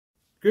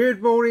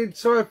Good morning,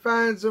 toy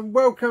fans, and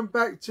welcome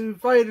back to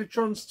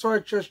Vadertron's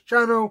Toy Chest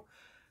channel.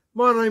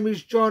 My name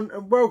is John,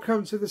 and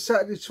welcome to the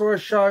Saturday Toy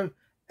Show,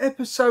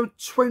 episode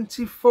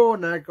 24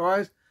 now,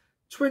 guys.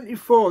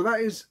 24,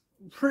 that is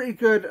pretty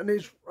good, and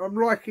I'm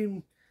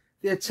liking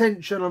the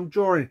attention I'm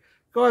drawing.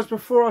 Guys,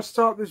 before I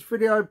start this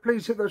video,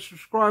 please hit the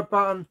subscribe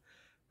button,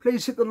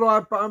 please hit the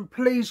like button,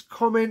 please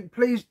comment,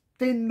 please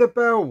ding the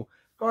bell.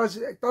 Guys,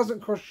 it doesn't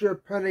cost you a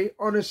penny,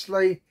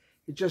 honestly,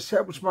 it just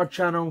helps my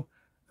channel,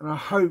 and I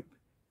hope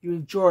you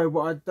enjoy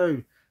what I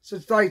do. So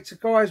today,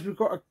 guys, we've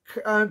got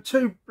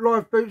two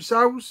live boot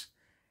sales.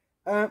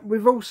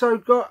 We've also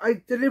got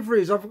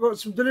deliveries. I've got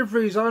some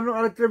deliveries. I've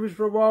not had deliveries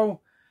for a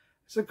while.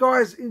 So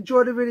guys,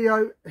 enjoy the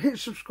video. Hit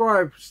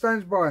subscribe.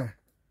 Stands by.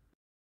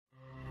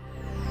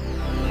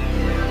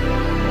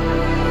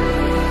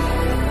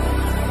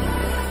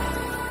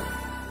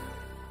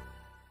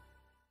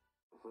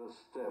 First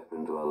step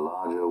into a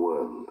larger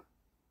world.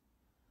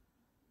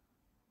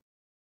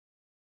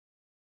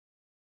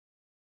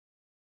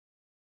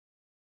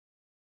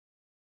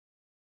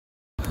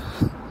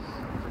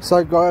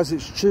 So guys,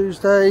 it's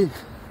Tuesday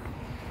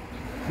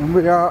and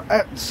we are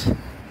at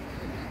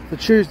the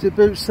Tuesday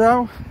boot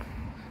sale.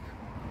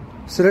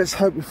 So let's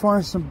hope we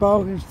find some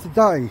bargains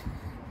today.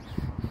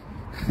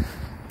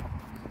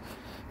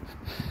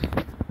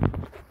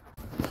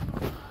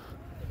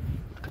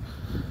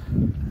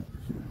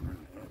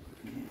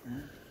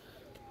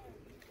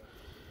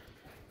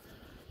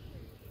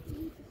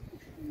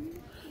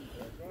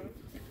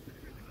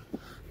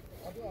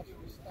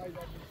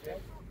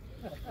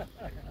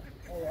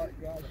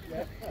 Alright guys,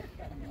 yeah.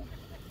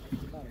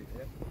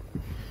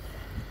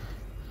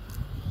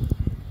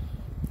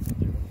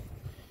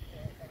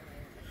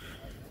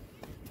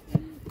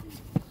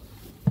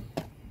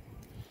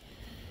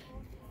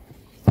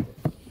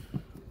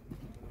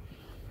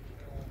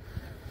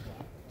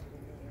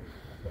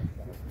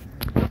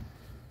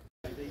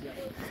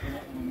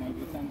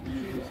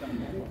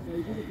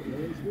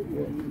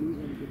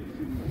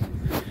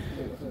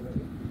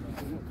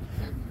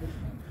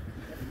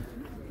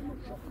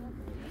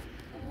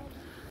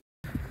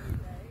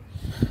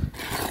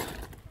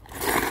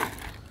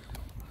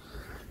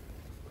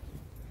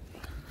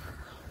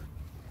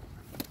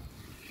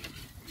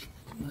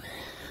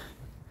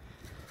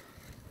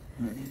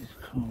 That is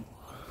cool.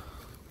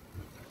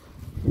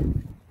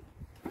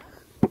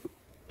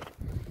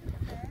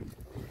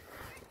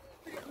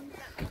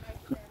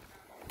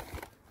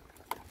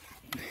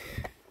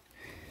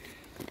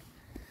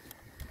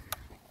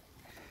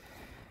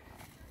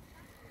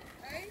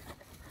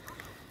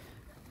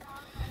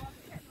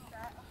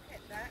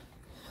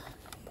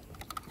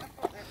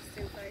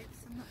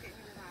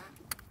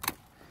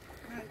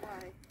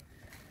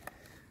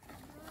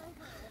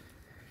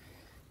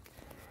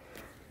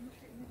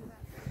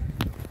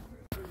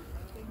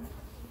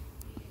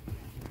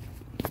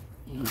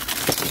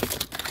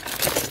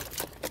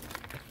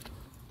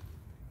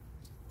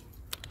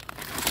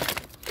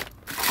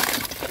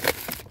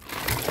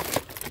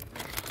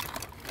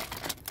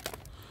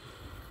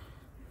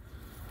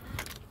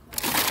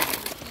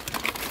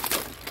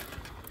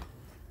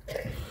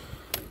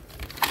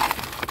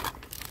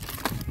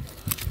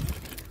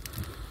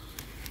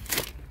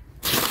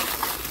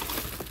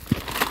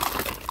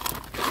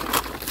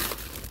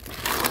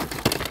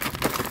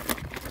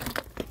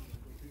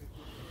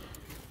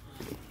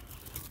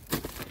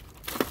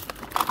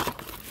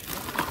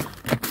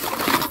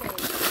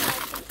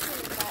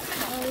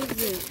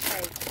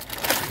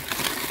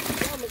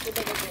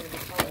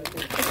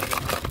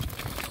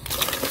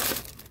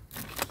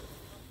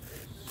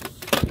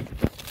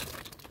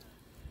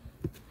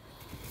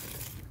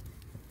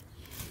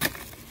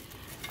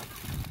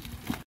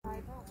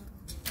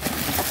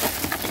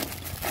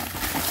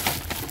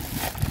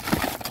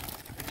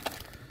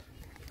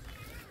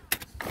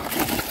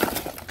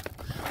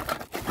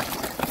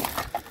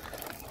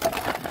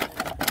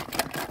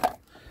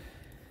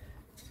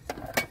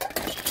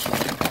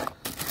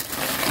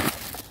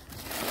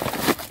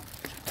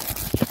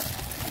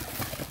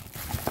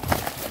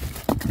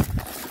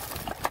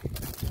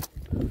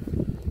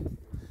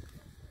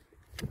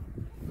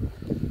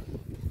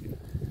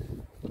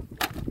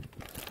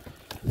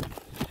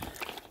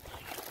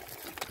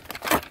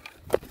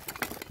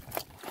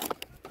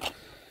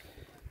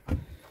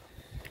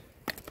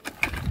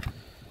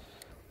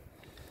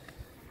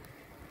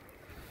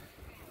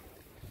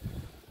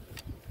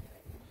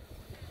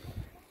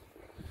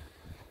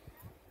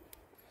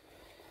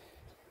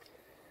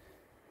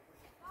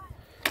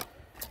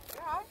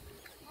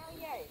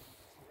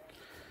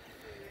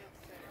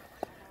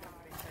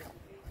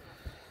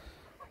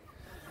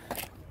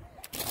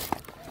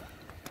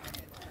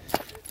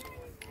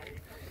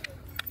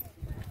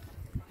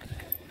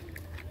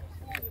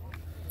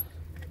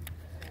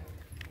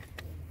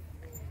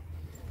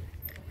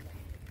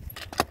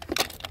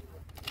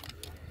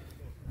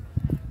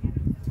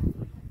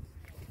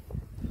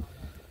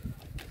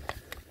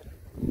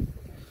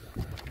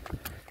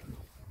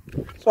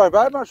 Sorry,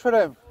 babe, how much for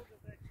them?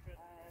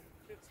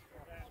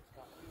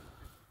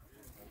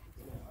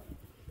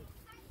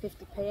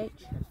 50p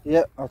each.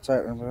 Yep, I'll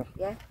take them, Will.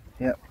 Yeah?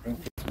 Yep, thank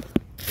you.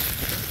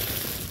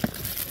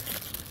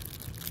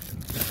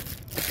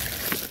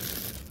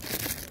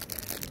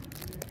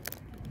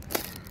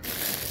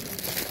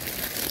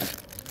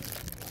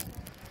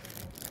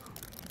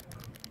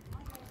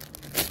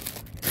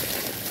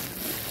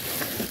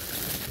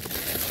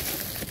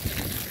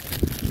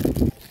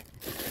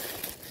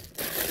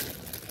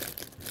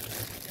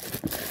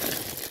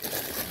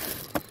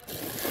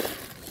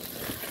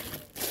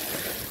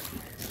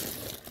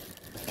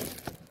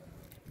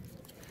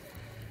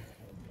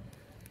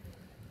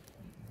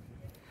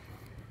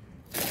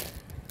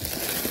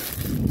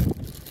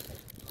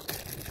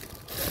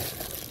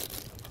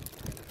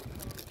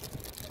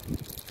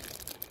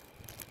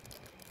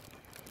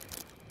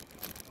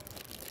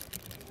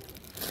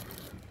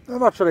 How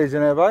much are these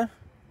in here, babe?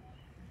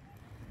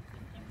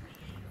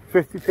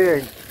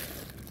 50p each.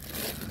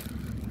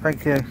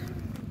 Thank you.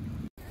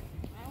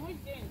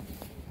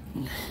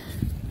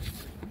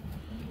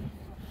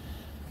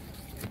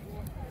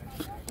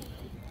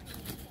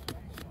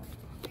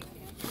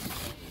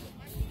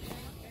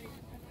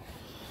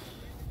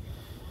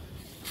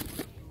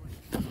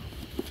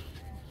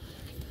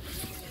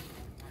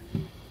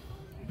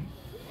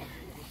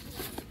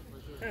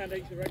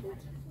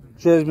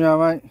 Cheers,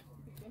 mate.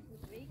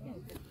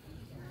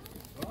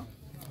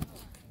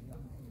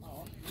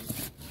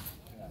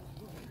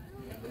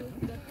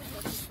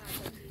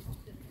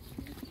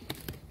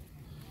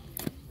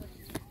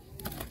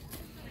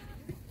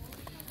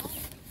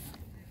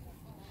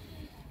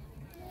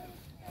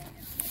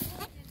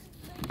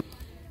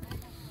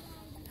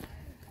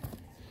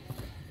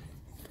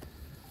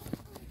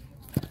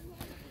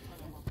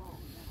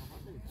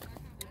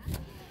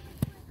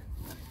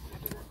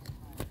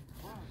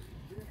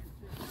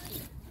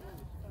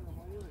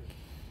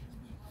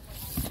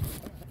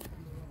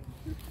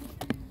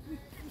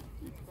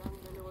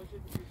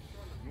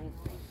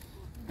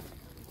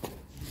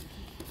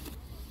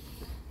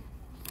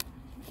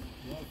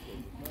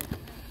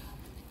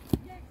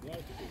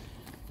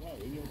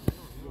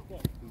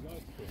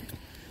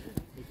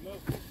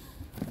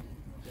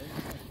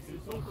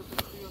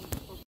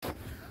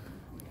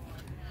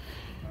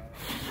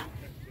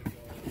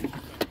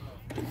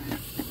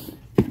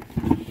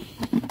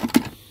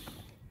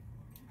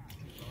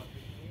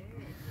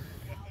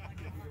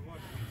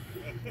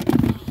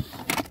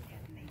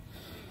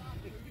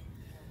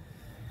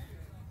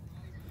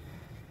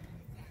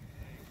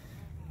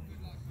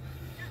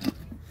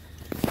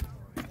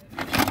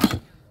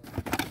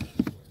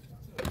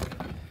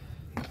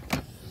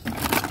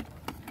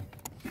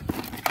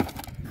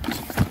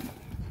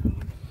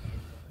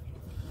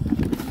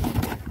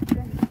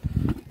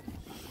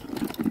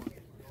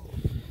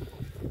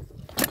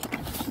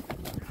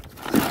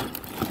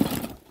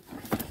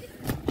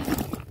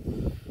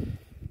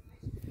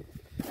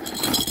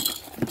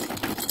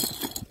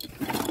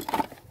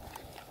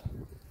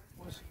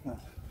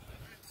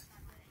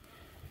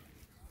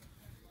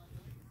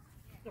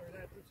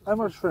 How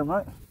much for him,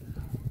 mate?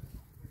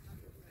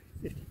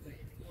 50p.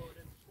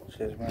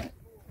 Cheers, mate.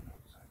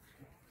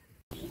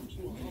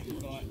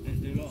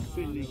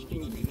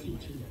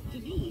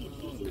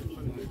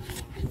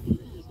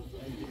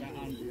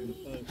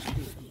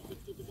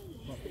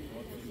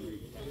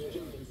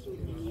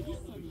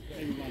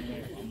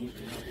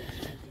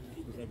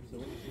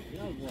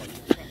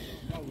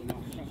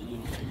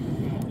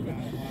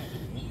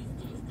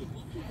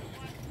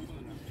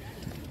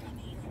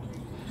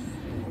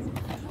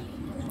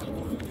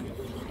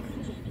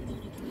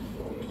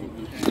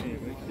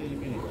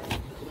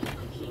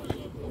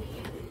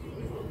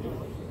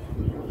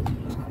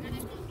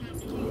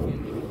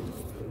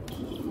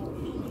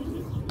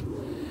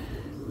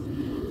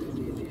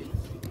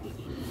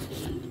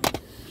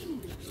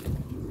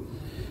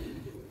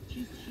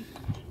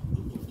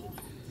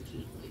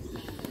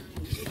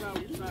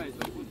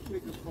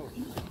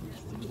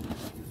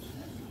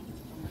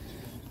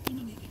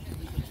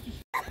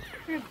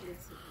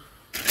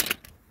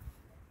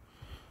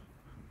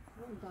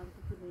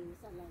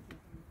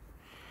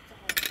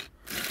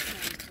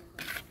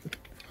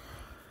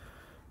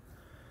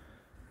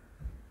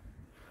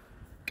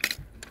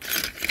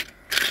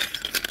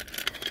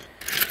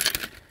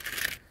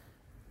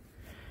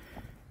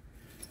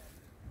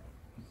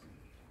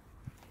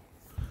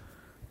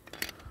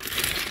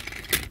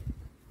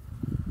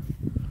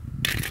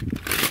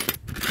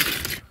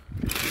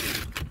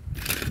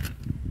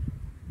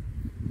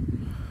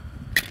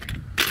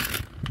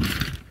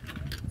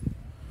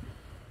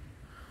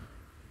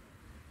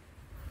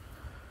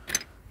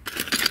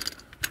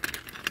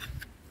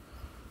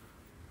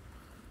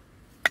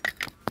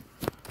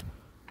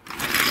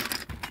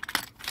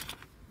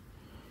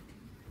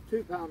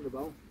 £2 a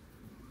bowl.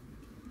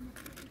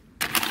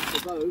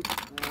 For both,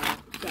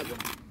 7.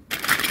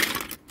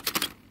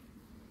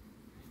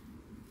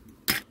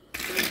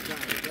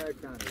 Fair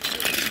candy.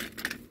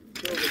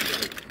 Silver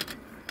plate.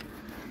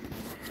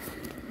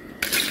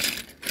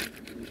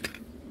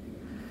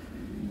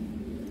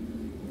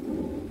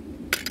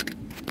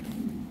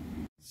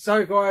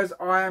 So guys,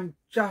 I am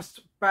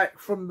just back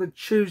from the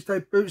Tuesday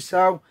boot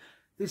sale.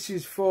 This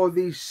is for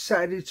the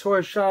Saturday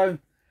toy show.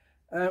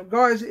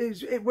 Guys,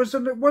 it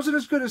wasn't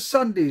as good as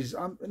Sundays.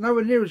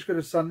 Nowhere near as good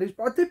as Sundays,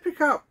 but I did pick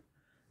up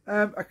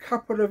a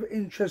couple of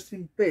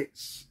interesting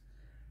bits.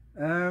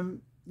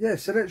 Yeah,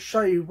 so let's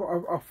show you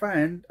what I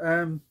found.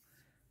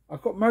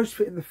 I've got most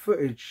of it in the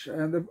footage,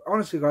 and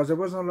honestly guys, there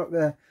wasn't a lot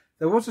there.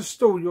 There was a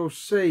stall you'll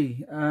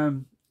see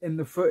in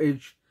the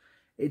footage.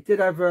 It did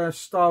have a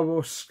Star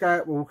Wars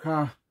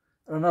Skatewalker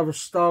and another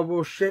Star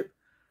Wars ship.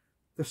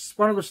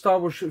 One of the Star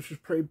Wars ships was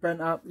pretty bent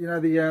up, you know,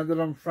 the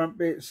long front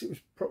bits, it was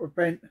proper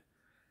bent.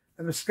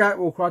 And the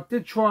Skatewalker, I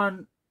did try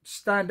and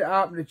stand it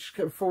up and it just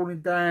kept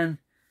falling down.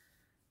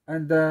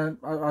 And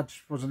I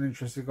just wasn't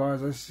interested,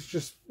 guys. It's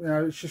just, you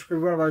know, it's just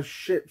one of those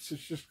ships.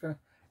 It's just gonna,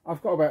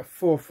 I've got about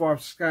 4 or 5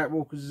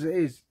 Skatewalkers as it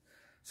is.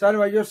 So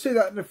anyway, you'll see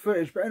that in the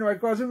footage. But anyway,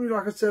 guys,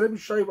 like I said, let me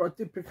show you what I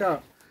did pick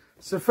up.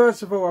 So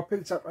first of all, I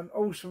picked up an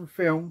awesome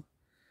film.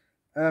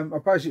 I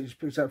basically just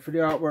picked it up for the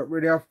artwork,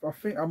 really. I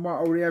think I might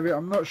already have it.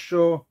 I'm not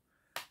sure.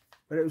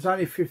 But it was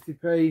only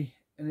 50p,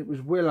 and it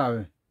was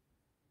Willow.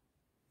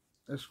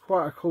 It's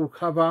quite a cool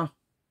cover.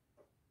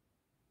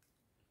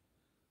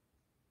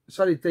 It's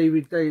only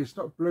DVD, it's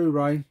not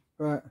Blu-ray,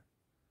 but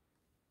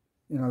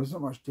you know, there's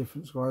not much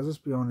difference, guys, let's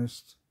be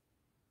honest.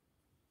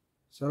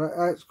 So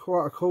that's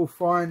quite a cool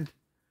find.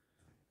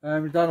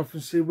 You don't often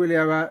see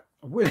Willow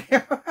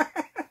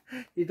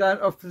you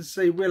don't often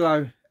see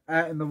Willow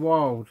out in the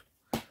wild.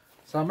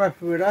 So I'm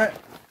happy with that.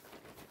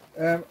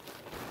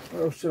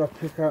 What else should I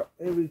pick up?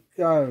 Here we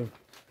go.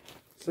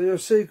 So you'll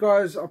see,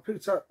 guys, I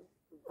picked up,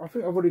 I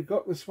think I've already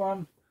got this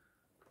one,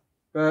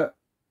 but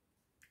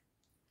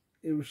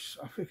it was,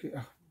 I think it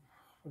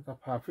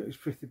was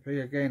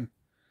 50p again.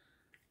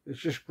 It's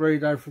just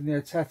Greedo from the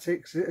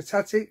Atatics. Is it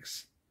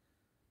Atatics?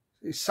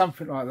 It's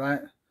something like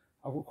that.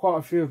 I've got quite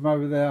a few of them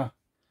over there,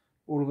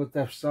 all of the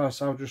Death Star,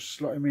 so I'll just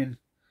slot him in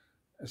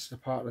as the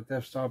part of the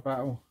Death Star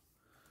battle.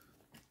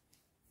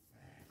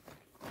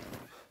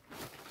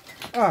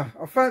 I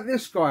found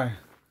this guy.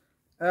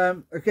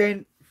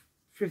 Again,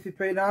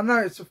 50p. Now I know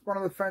it's one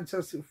of the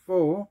Fantastic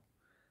Four.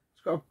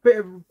 It's got a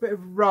bit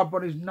of rub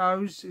on his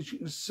nose, as you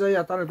can see.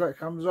 I don't know if that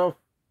comes off.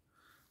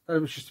 I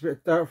don't know if it's just a bit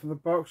of dirt from the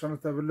box. I'll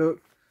have to have a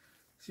look.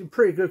 It's in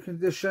pretty good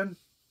condition.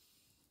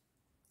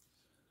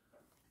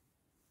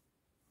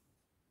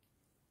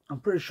 I'm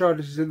pretty sure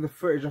this is in the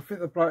footage. I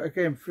think the bloke,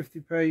 again,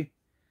 50p.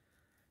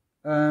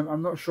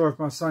 I'm not sure if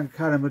my son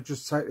Callum would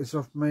just take this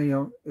off me,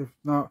 or if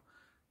not,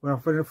 when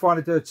I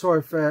finally do a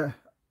toy fair,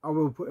 I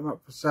will put him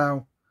up for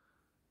sale.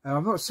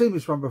 I've not seen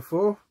this one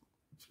before,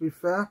 to be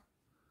fair,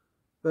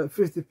 but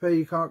 50p,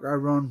 you can't go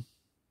wrong.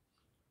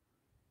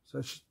 So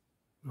it's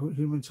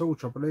Human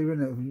Torch, I believe,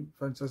 isn't it?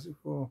 Fantastic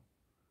Four.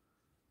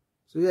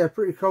 So yeah,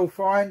 pretty cool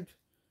find.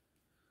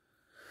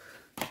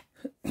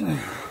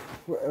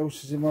 What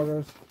else is in my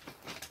guys?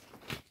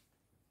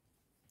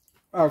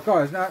 Oh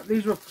guys, now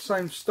these are off the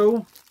same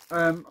stall.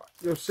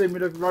 You'll see me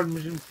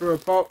rummaging through a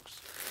box.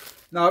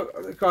 Now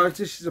guys,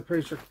 this is a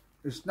piece of,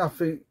 it's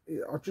nothing,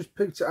 I just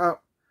picked it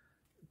up,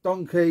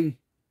 donkey,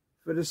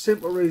 for the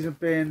simple reason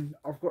being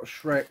I've got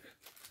Shrek.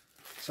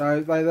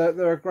 So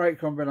they're a great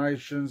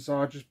combination, so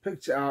I just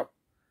picked it up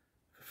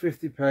for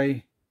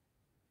 50p.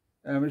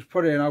 It's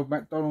probably an old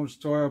McDonald's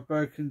toy or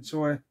Burger King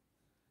toy,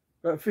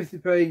 but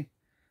 50p,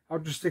 I'll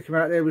just stick them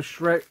out there with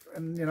Shrek,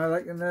 and you know,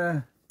 they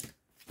can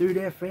do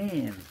their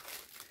thing.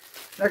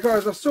 Now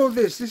guys, I saw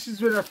this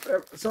is in a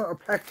sort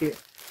of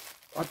packet.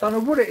 I don't know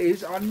what it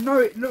is. I know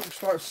it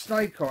looks like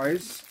Snake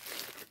Eyes.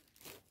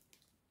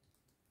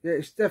 Yeah,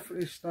 it's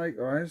definitely Snake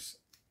Eyes.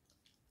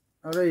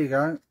 Oh, there you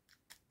go.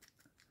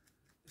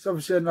 It's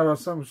obviously another,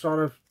 some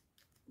sort of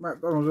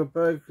McDonald's or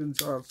Burger King,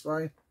 so I'd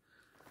say.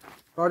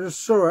 But I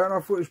just saw it and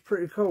I thought it was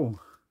pretty cool.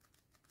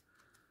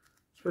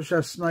 Especially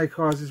as Snake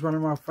Eyes is one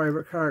of my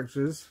favourite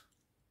characters.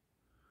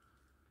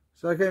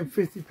 So again,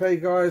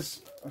 50p,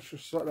 guys. I should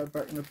slot that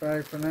back in the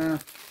bag for now.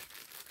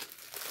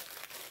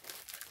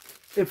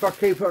 If I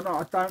keep it or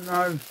not, I don't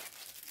know.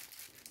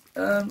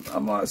 I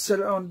might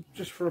sell it on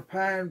just for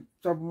 £1,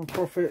 double my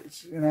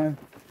profits, you know.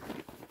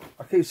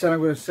 I keep saying I'm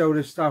going to sell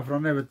this stuff, and I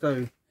never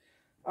do.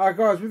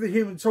 Guys, with the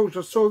Human Torch,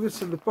 I saw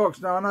this in the box.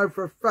 Now, I know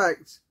for a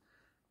fact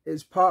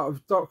it's part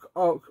of Doc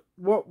Ock.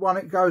 What one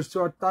it goes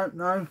to, I don't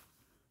know.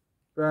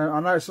 But I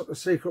know it's not the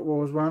Secret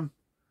Wars one.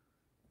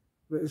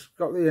 But it's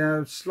got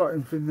the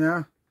slotting thing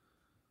there.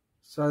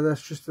 So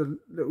that's just a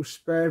little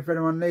spare. If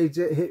anyone needs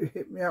it,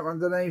 hit me up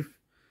underneath.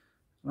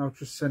 And I'll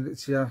just send it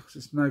to you, because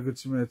it's no good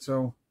to me at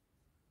all.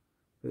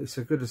 But it's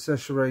a good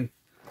accessory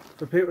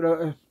for people that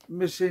are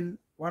missing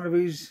one of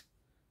his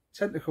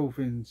tentacle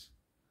things.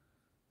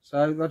 So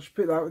I just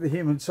picked that up with the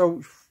Human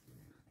Torch.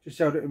 Just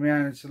held it in my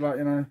hand. It's like,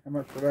 you know, how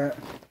much for that?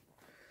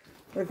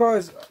 Now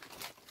guys,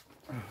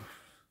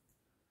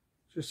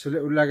 just a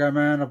little Lego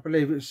man. I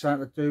believe it's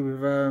something to do with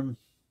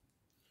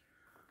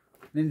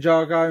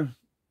Ninjago.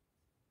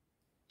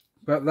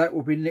 But that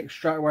will be nicked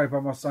straight away by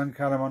my son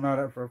Callum. I know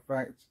that for a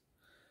fact.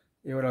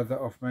 He will have that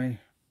off me,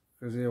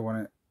 because he'll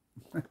want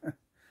it. But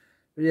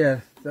yeah,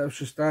 that was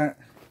just that.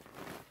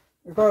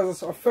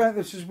 Guys, I found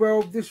this as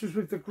well. This was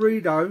with the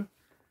Greedo.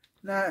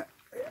 Now,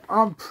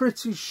 I'm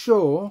pretty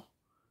sure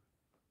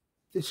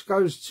this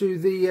goes to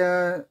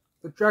the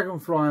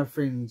dragonfly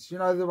fins. You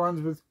know, the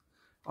ones with...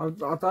 I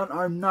don't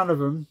own none of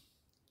them.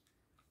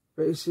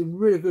 But it's in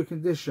really good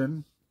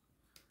condition.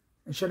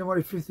 And she only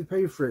wanted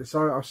 50p for it.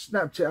 So I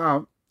snapped it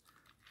up.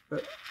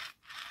 But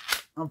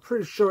I'm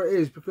pretty sure it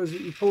is, because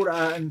you pull it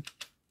out and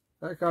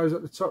that goes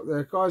at the top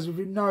there. Guys, if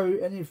you know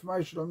any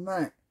information on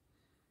that,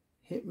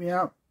 hit me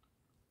up.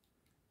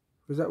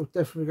 Because that will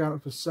definitely go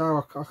up for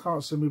sale. I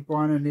can't see me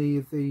buying any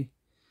of the...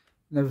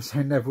 Never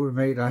say never with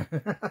me though.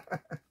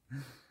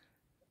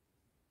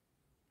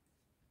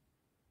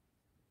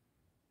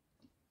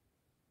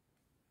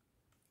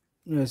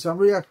 Yeah, so I'm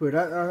really happy with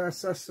that.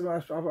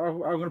 I'm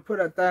going to put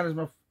that down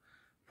as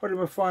probably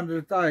my find of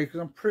the day, because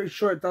I'm pretty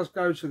sure it does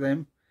go to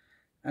them.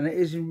 And it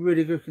is in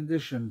really good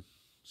condition.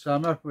 So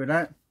I'm happy with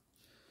that.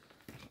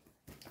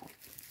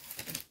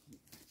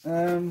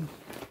 I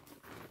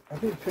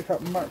didn't pick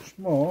up much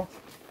more.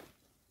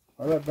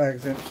 Oh, that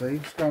bag's empty.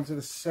 Let's go on to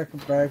the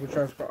second bag, which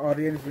has got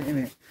hardly anything in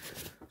it.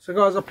 So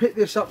guys, I picked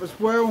this up as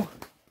well.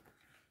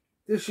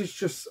 This is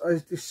just a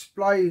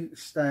display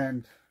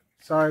stand.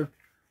 So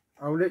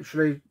I'll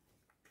literally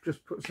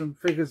just put some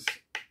figures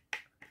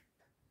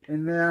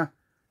in there.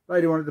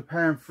 Lady wanted the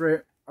pound for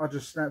it. I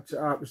just snapped it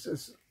up.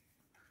 It's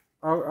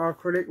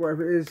acrylic,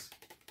 whatever it is.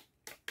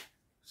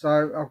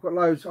 So I've got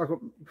loads. I've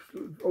got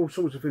all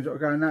sorts of things that are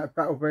going out.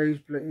 Battle Bees,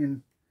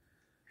 in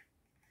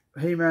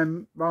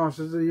He-Man,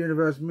 Masters of the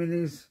Universe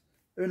minis.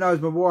 Who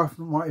knows, my wife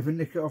might even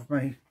nick it off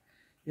me.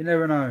 You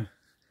never know.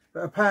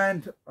 But a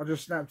pound, I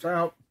just snapped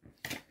out.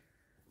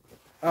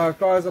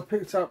 Guys, I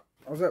picked up,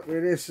 I was up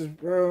with this as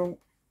well.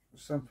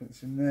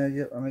 Something's in there.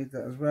 Yep, I need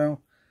that as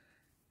well.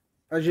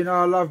 As you know,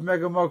 I loved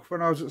Mega Mod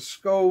when I was at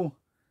school.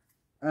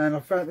 And I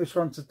found this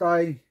one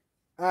today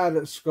out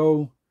at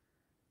school.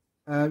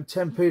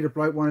 10p the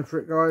bloke wanted for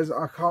it, guys.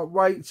 I can't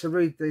wait to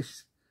read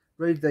these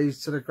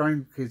to the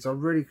grandkids. I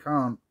really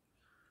can't.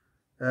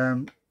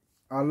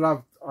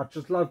 I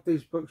just loved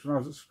these books when I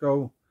was at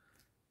school,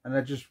 and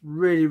they're just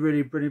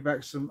really bringing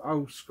back some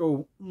old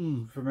school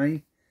for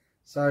me.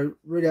 So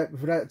really happy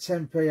for that.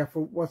 10p, I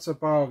thought, what's a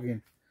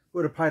bargain?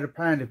 Would have paid a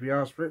pound if you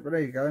asked for it, but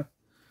there you go.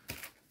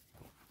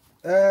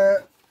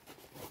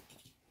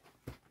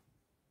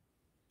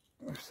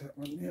 What's that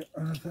one? Yeah,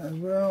 I have that as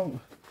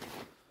well.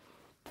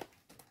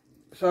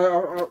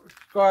 So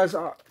guys,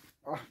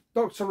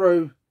 Doctor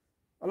Who,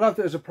 I loved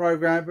it as a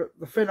program, but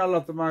the thing I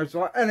love the most,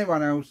 like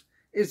anyone else,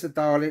 is the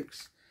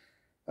Daleks.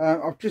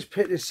 I've just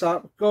picked this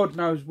up. God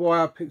knows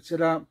why I picked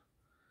it up.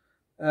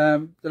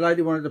 The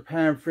lady wanted a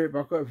pound for it, but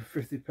I got it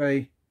for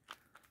 50p.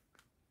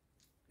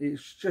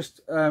 It's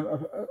just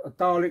a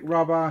Dalek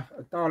rubber,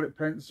 a Dalek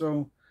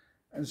pencil,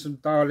 and some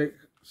Dalek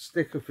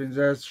sticker things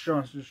there. It's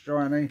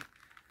shiny.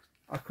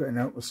 I couldn't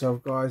help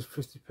myself, guys.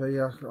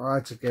 50p, I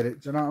had to get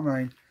it. Do you know what I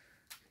mean?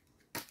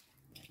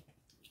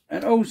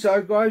 And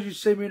also, guys, you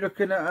see me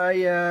looking at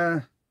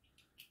a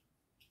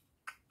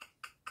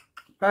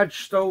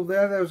badge stall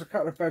there. There was a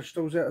couple of badge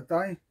stalls there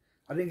today.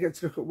 I didn't get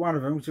to look at one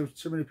of them because there was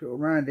too many people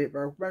around it, but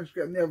I managed to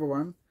get on the other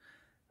one.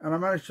 And I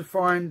managed to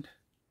find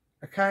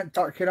a Count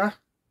Duckula.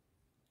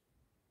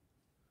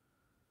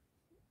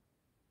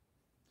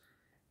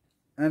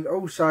 And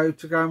also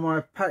to go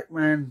my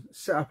Pac-Man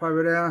setup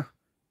over there.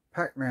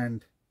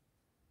 Pac-Man.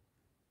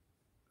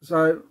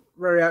 So,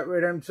 very happy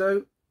with them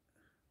too.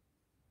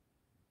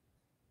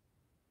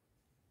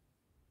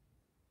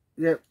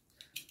 Yep.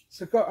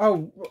 So got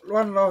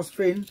one last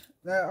thing.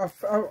 Now,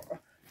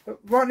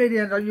 right near the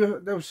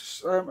end, there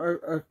was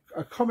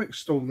a comic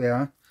stall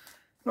there.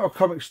 Not a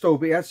comic stall,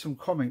 but he had some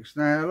comics.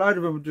 Now, a load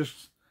of them were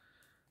just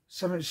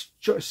something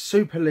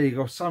Super League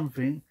or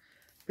something.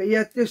 But he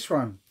had this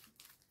one.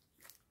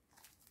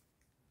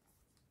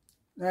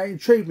 Now, it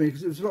intrigued me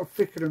because it was a lot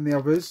thicker than the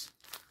others.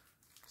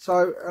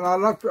 So, and I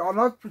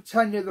love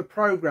Britannia the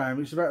program.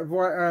 It's about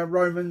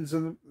Romans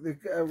and the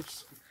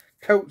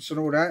Celts and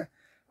all that.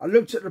 I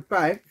looked at the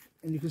back,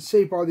 and you can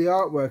see by the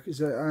artwork,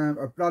 it's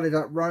a blooded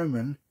up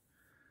Roman.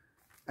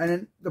 And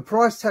then the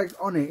price tag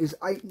on it is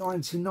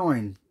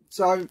 $8.99.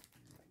 So,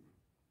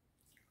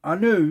 I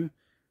knew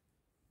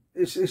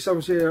it's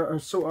obviously a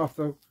sought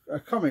after a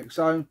comic.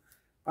 So,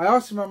 I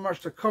asked him how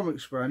much the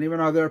comics were, and even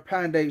though they're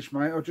 £1 each,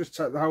 mate, I'll just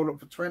take the whole lot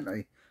for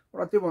 20.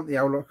 Well, I didn't want the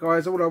whole lot,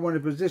 guys. All I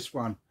wanted was this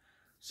one.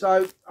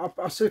 So,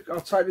 I said, I'll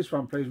take this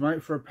one, please,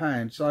 mate, for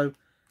 £1. So,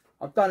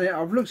 I've done it.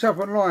 I've looked up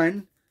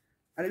online.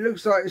 And it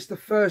looks like it's the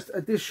first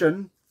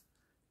edition,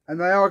 and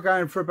they are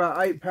going for about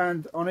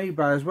 £8 on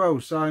eBay as well.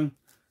 So,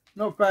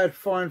 not bad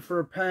find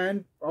for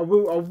 £1. I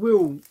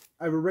will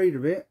have a read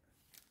of it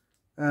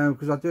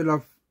because I do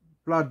love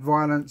blood,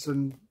 violence,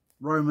 and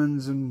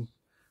Romans and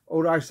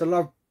all that. I used to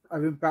love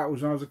having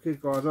battles when I was a kid,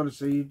 guys.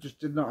 Honestly, you just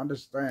did not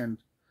understand,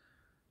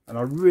 and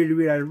I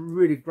really had a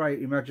really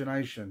great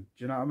imagination.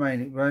 Do you know what I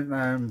mean? It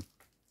went,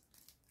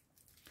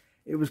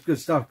 it was good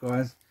stuff,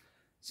 guys.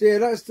 So yeah,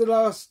 that's the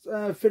last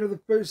fin of the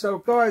boot sale,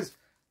 guys.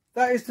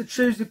 That is the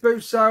Tuesday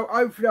boot sale.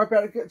 Hopefully I'll be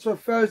able to get to a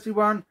Thursday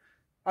one.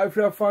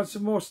 Hopefully I'll find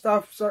some more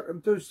stuff so I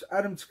can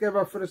add them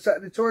together for the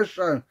Saturday Toy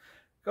Show.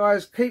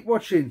 Guys, keep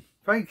watching.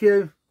 Thank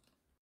you.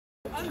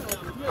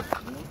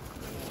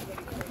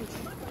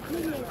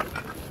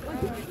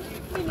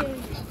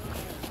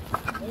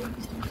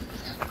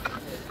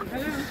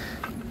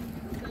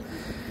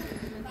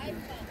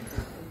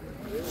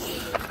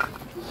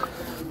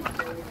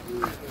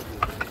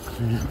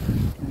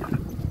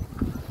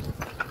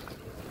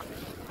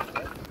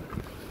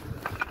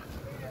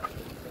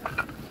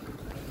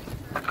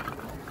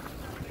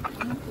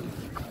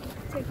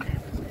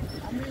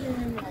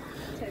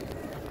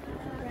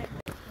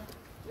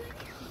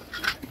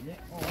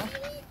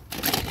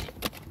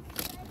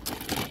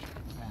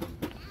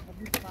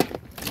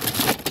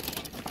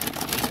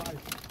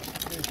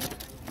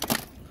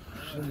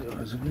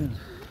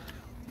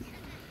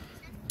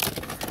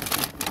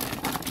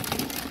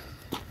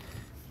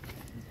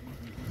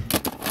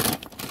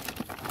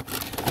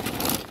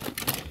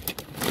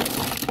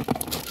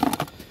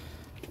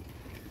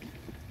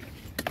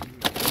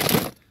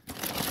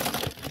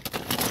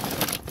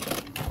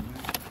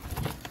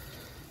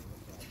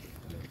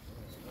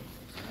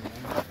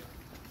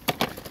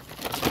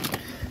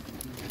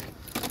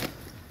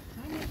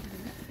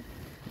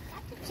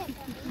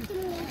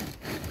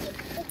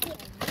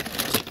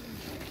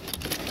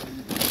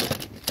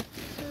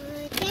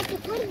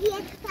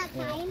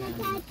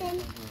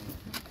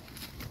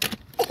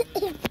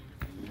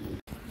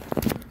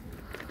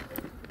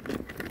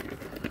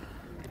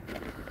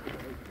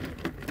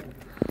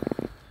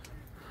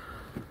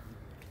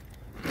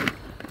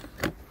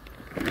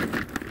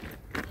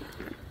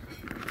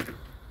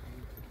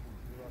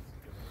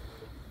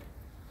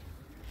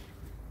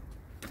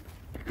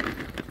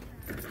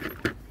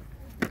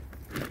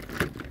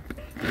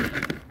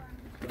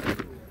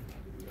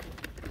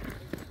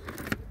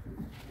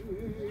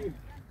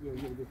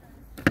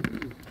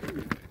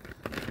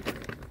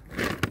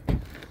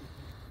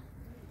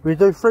 We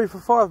do 3 for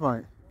 5,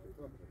 mate.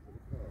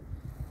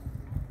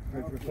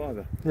 3 for a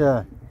fiver?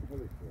 Yeah.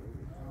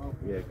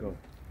 Yeah, go on.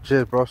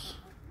 Cheers, boss.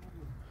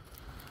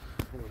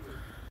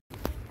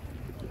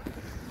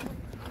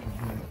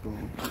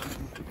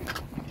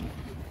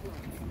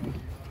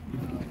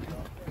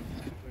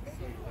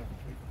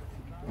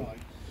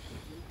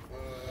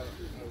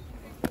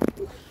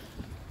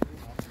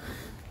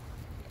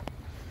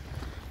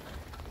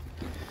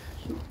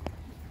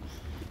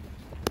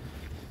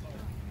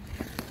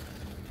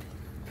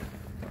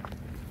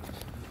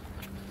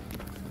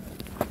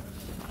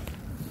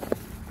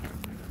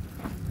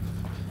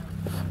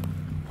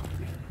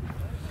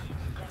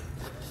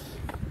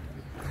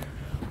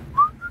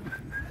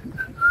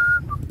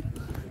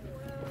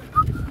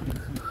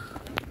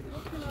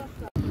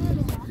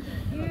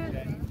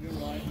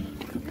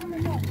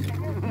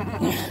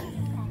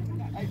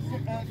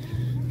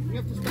 You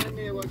have to stand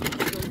there while you go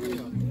over here.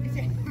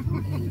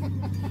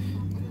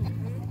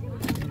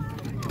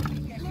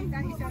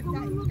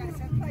 That's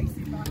a place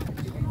in my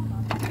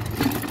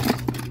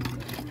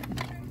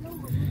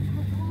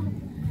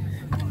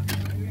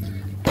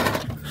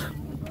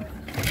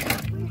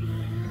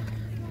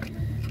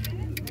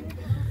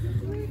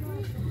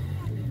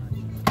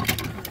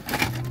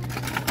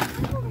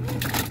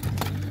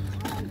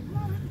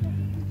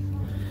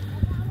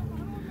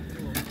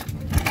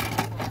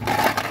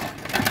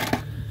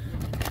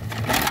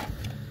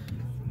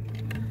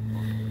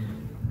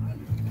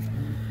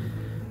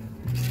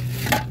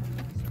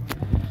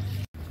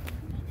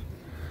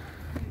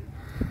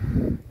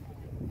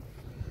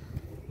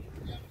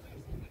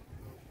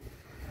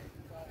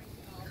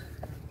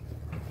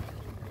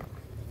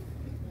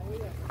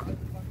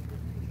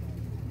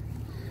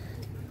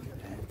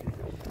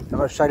I'm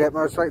going to show that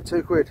motorcycle,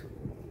 2 quid.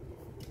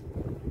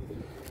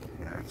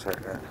 Yeah, I'll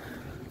take that.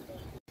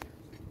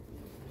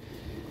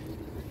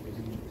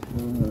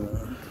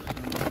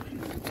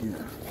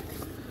 Yeah.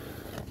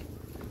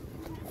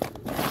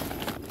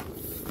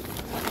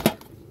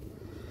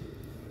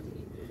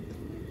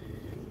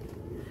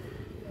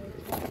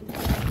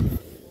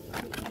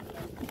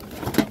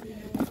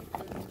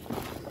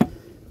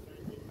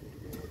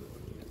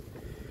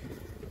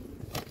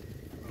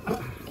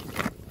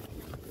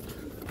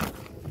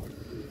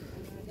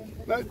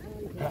 But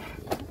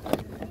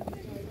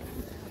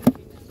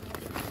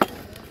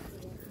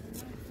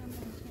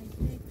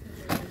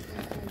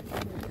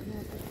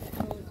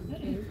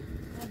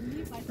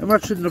How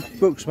much in the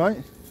books,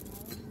 mate?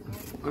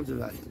 under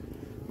that,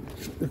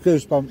 The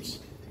Goosebumps.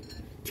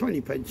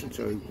 20 pence or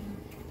 2.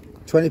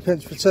 20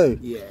 pence for 2?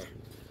 Yeah.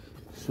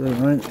 Sweet,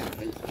 mate.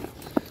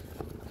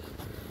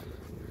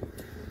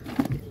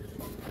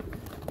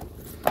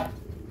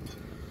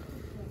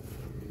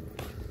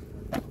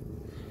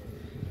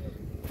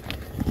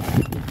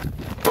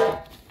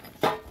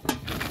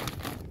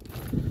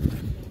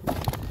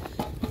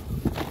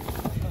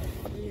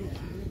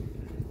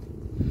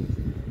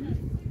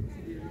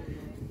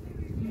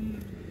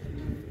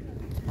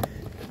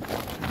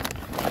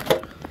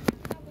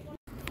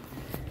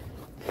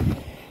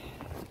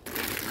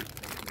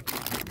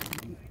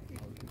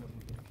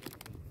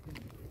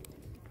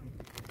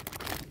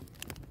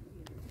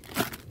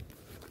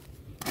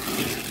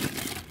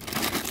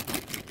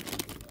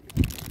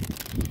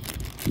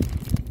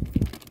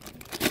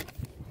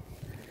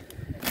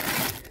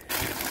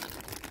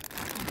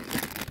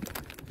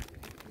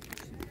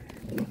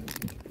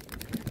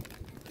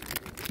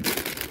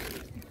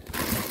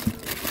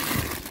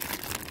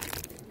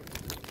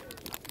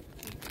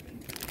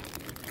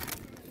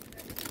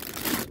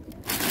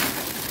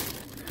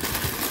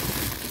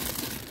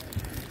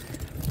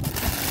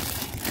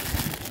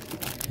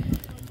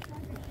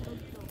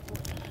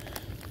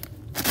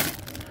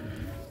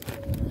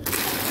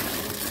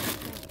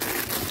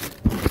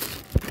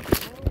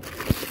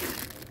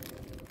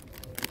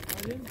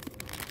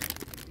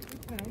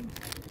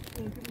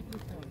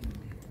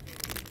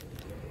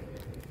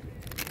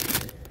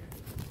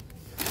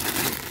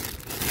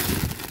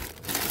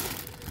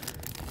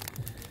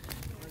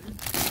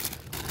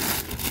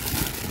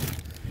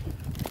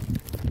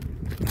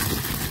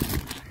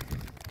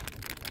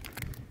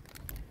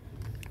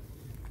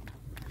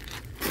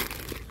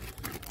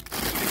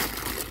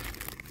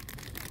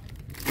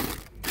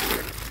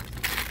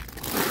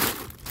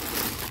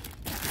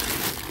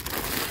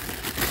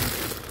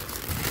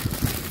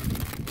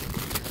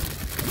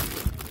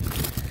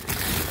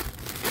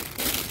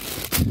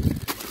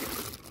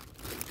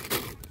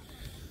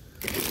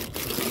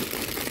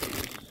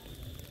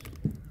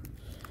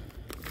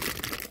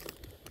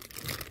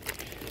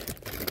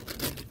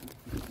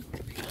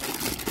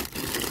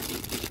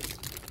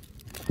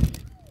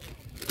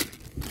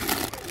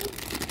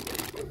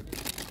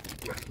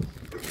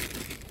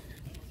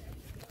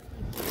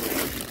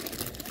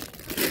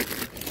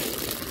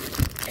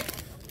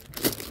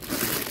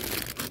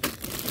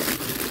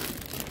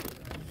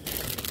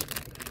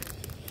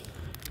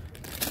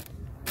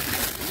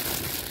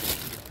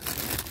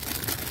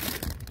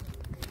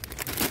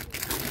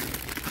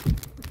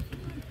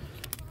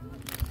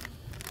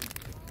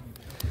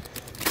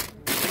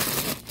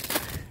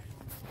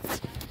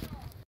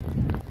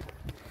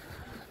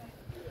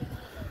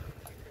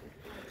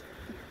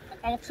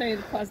 I'll tell you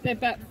the price. They're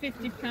about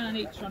 £50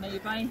 each on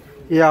eBay.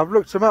 Yeah, I've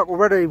looked them up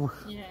already.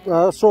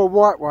 Yeah. I saw a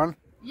white one.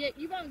 Yeah,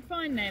 you won't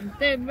find them.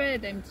 They're rare,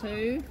 them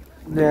too.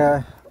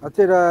 Yeah, I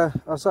did. I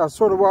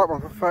saw the white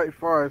one for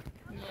 35.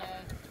 Yeah.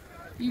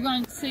 You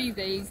won't see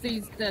these.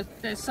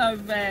 They're so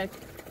rare.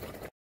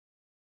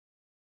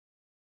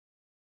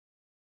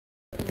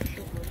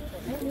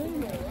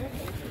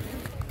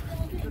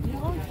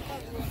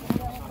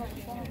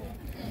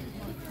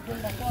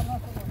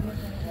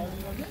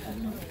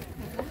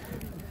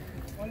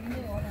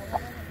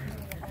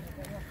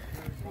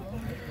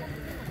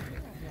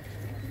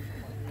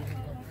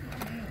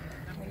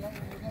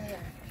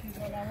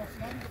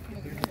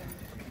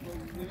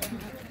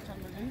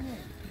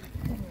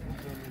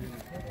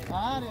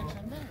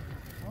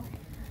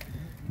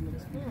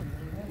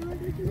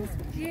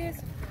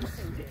 Yes.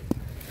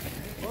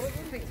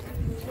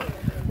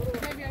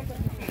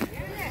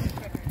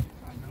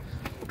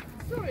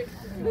 Sorry.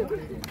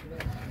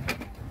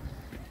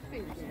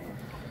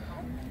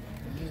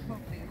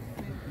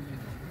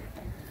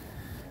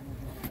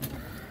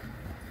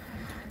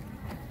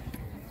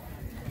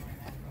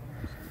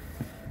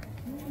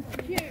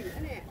 Cute,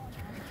 isn't it?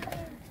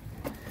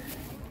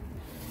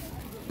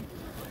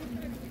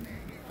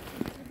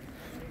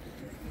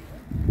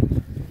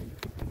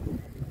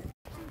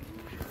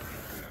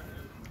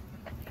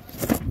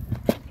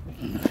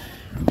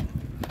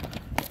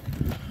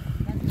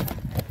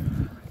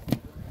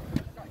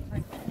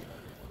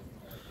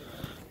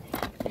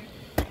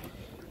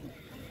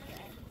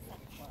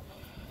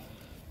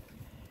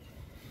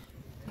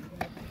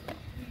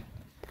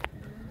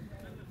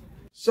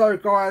 So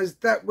guys,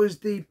 that was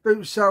the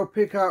boot sale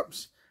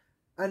pickups,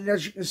 and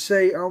as you can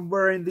see, I'm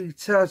wearing the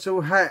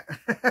turtle hat.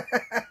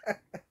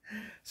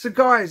 So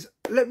guys,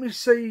 let me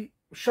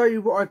show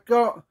you what I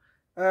got.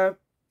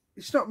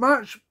 It's not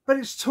much, but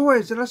it's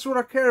toys, and that's what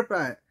I care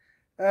about.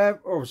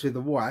 Obviously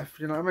the wife,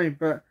 you know what I mean,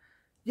 but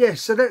yeah,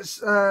 so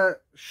let's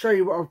show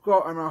you what I've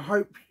got, and I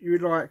hope you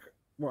like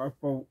what I've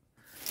bought.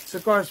 So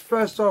guys,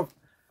 first off,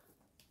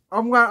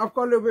 I've got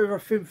a little bit of a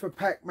thing for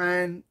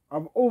Pac-Man.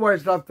 I've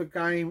always loved the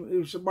game. It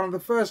was one of the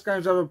first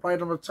games I ever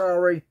played on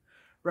Atari,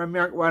 around my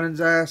Uncle Alan's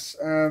house,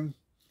 and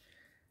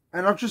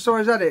I've just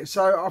always had it.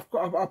 So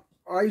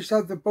I used to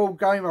have the board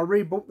game. I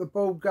rebought the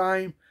board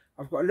game.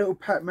 I've got a little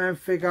Pac-Man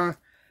figure,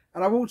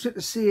 and I walked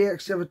into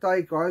CEX the other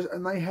day, guys,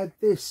 and they had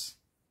this.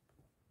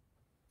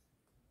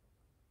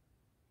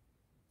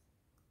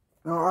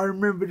 Now I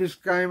remember this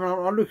game.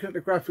 I'm looking at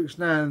the graphics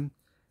now, and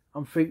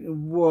I'm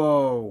thinking,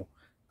 whoa.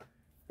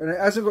 And it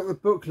hasn't got the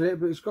booklet,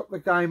 but it's got the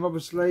game,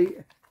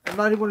 obviously. And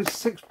I only wanted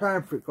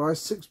 £6 for it,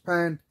 guys.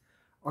 £6.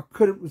 I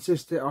couldn't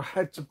resist it. I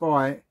had to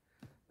buy it.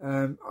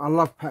 I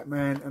love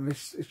Pac-Man, and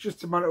it's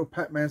just my little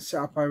Pac-Man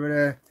set up over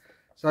there.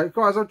 So,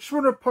 guys, I just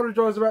want to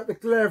apologise about the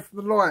glare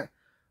from the light.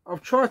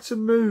 I've tried to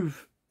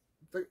move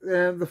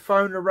the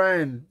phone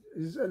around,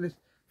 and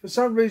for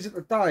some reason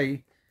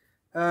today,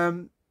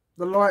 the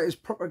light is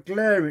proper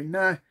glaring.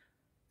 Now,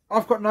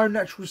 I've got no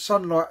natural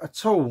sunlight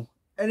at all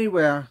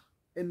anywhere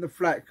in the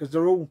flat, because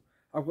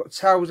I've got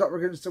towels up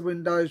against the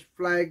windows,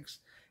 flags,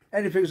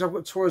 anything. So I've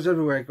got toys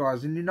everywhere,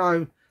 guys, and you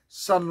know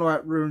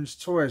sunlight ruins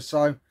toys.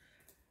 So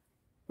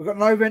we've got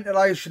no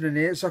ventilation in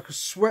here. It's like a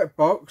sweat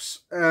box.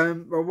 My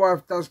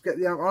wife does get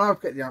the amp, and I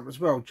get the amp as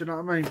well, do you know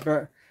what I mean?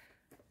 But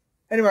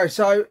anyway,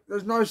 so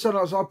there's no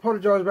sunlight, so I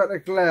apologise about the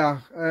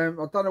glare. I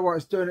don't know why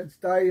it's doing it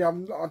today. I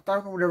don't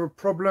normally have a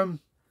problem,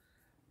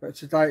 but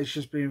today it's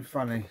just being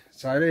funny.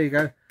 So there you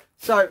go.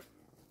 So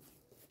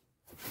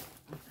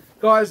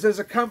guys, there's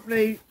a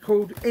company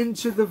called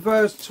Into the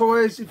Verse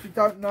Toys. If you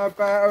don't know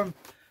about them,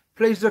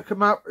 please look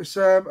them up. It's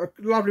a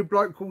lovely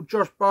bloke called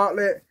Josh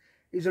Bartlett.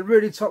 He's a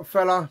really top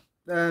fella.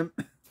 I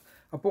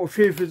bought a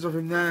few things off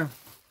him now,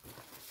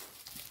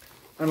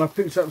 and I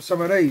picked up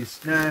some of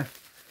these. Now,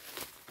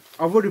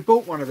 I've already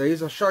bought one of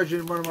these. I showed you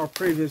in one of my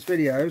previous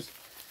videos,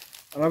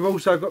 and I've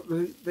also got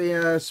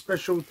the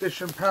special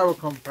edition power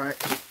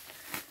compact.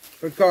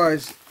 But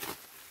guys,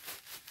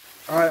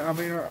 I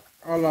mean,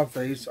 I love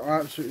these. I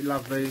absolutely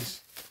love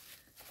these,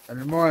 and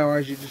in my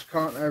eyes you just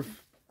can't have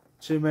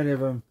too many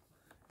of them.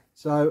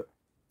 So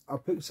I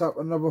picked up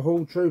another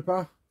Hall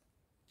Trooper.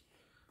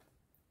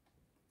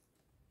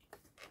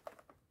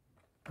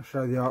 I'll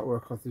show you the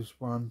artwork of this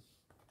one.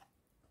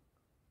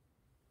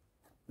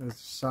 There's the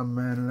Sun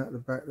Man and at the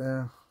back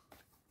there.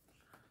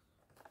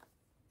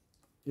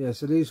 Yeah,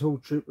 so these Hall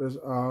Troopers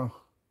are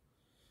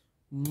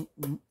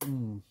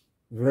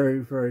very,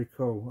 very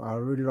cool. I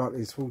really like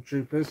these Hall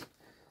Troopers.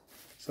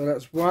 So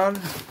that's one.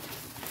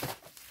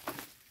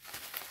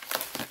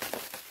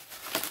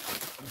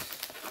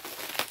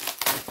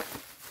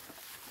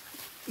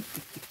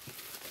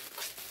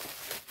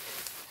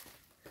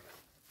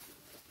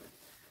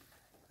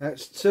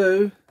 That's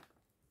two.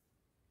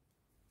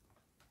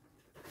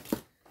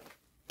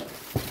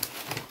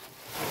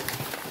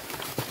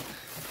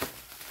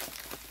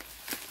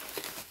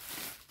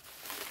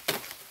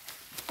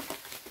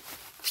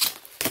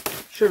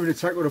 Shouldn't really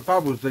take all the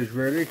bubbles, these,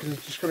 really, because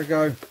it's just going to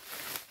go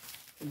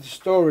into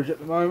storage at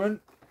the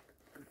moment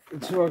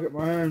until I get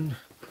my own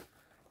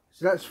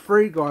So that's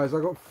 3, guys. I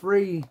got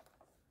 3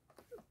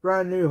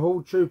 brand new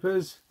Hall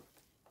Troopers.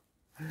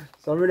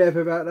 So I'm really happy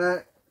about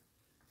that.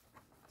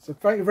 So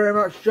thank you very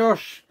much,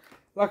 Josh.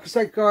 Like I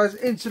said, guys,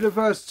 Into the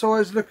Verse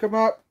Toys, look them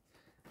up.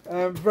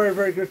 Very,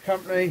 very good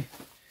company.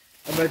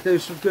 And they do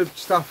some good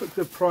stuff at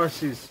good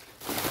prices.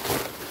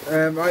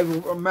 I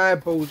got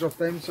mad balls off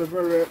them, so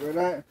very happy with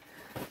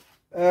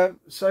that.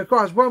 So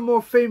guys, one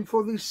more theme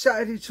for the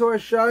Saturday toy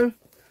show.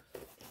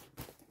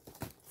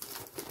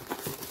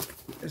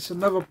 It's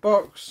another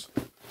box.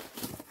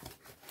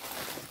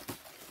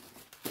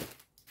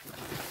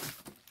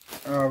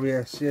 Oh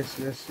yes, yes,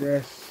 yes,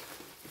 yes.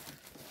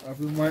 I've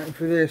been waiting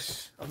for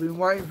this. I've been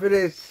waiting for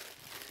this.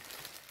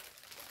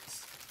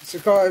 So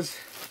guys,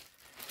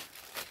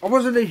 I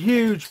wasn't a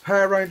huge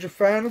Power Ranger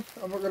fan,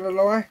 I'm not going to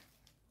lie.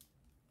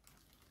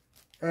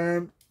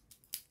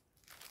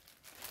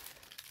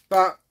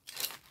 But,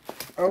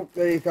 oh,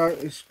 there you go,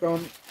 it's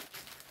gone.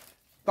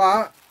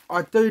 But,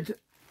 I did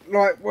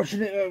like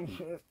watching it.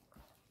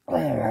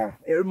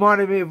 It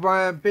reminded me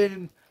of being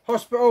in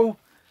hospital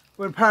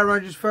when Power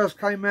Rangers first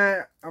came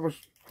out. I was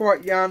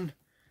quite young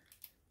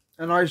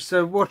and I used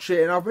to watch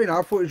it, and I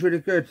thought it was really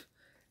good.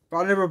 But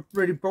I never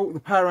really bought the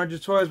Power Ranger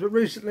toys. But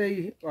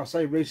recently, well, I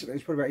say recently,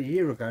 it's probably about a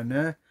year ago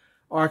now,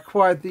 I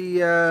acquired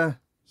the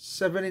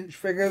 7-inch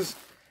figures.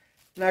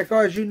 Now,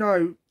 guys, you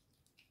know,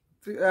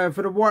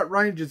 for the White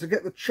Rangers, to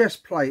get the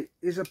chest plate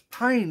is a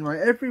pain, right?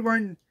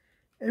 Everywhere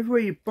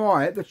you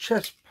buy it, the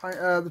chest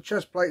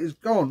plate is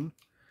gone.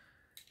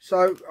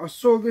 So I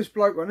saw this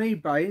bloke on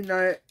eBay.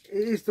 Now it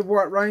is the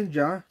White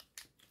Ranger,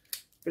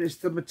 but it's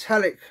the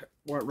metallic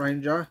White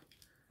Ranger.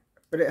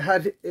 But it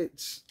had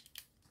its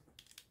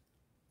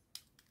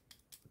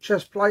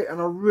chest plate, and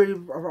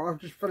I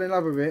just fell in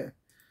love with it.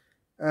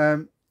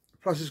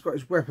 Plus it's got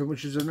his weapon,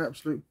 which is an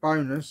absolute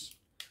bonus.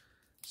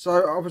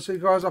 So obviously,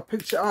 guys, I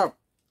picked it up.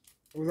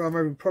 Although I'm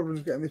having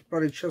problems getting this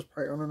bloody chest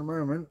plate on in a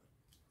moment.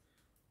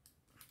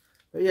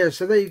 But yeah,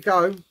 so there you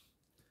go.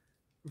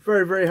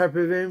 Very, very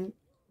happy with him.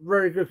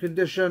 Very good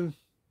condition.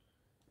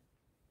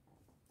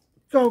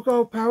 Go,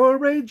 go, Power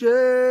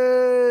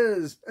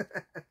Rangers!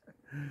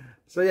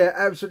 So yeah,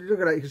 absolutely,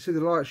 look at that. You can see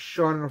the light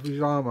shining off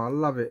his armour. I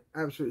love it.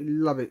 Absolutely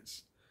love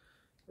it.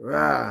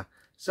 Rah.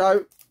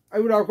 So,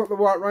 even though I've got the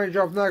White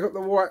Ranger, I've now got the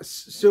white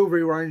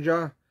silvery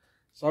Ranger.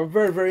 So I'm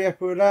very, very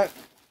happy with that.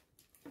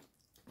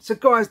 So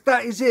guys,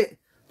 that is it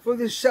for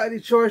this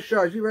Saturday Choice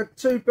Shows. You've had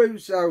 2 boot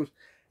sales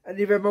and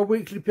you've had my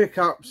weekly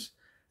pickups.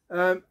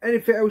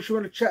 Anything else you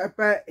want to chat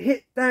about,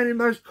 hit down in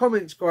those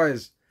comments,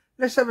 guys.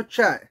 Let's have a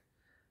chat.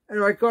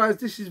 Anyway, guys,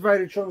 this is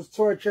Vadertron's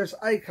Toy Chest,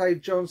 aka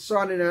John,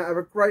 signing out. Have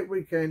a great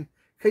weekend.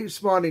 Keep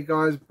smiling,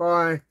 guys.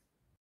 Bye.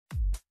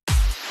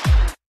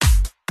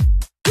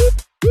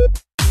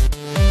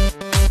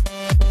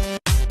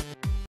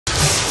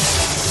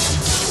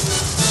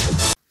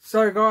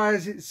 So,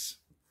 guys, it's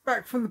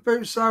back from the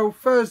boot sale,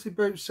 Thursday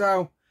boot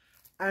sale.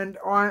 And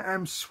I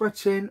am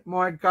sweating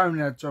my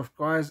gonads off,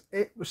 guys.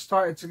 It was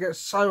starting to get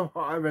so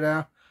hot over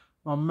there.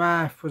 My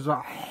mouth was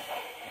like...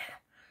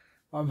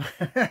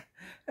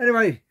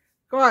 Anyway,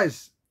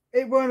 guys,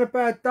 it weren't a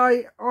bad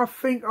day. I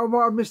think I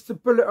might have missed a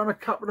bullet on a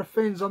couple of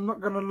things. I'm not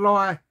going to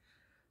lie.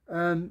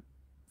 There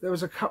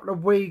was a couple of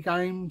Wii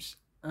games.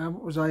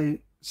 What was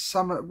a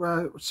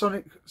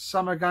Sonic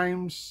Summer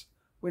Games,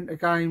 Winter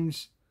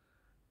Games.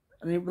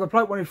 And the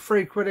bloke wanted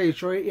 £3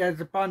 each. Or he had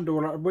the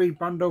bundle, like a Wii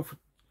bundle for...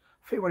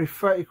 I think it wanted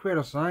 30 quid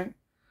or something.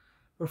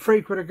 For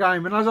 £3 a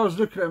game. And as I was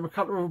looking at them, a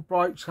couple of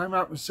blokes came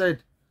up and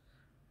said,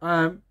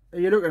 are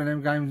you looking at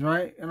them games,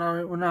 mate? And I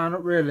went, well, no,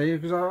 not really.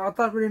 Because I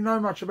don't really know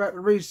much about the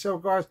resale,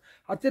 guys.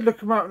 I did look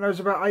them up and there was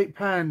about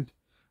 £8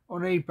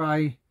 on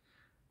eBay.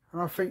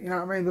 And I think, you know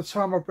what I mean, the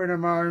time I bring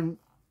them home,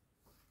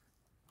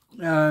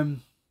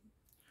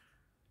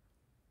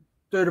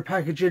 do the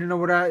packaging and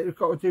all that, you've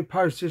got to do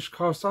postage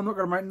costs. I'm not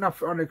going to make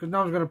nothing on it because no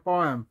one's going to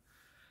buy them.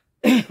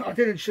 I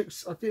didn't check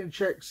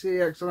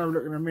CX, I'll have a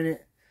look in a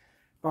minute.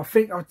 But I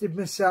think I did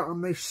miss out on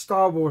this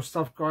Star Wars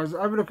stuff, guys.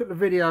 Have a look at the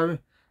video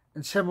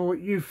and tell me what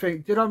you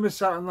think. Did I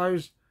miss out on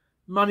those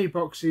money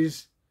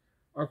boxes?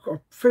 I've got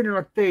a feeling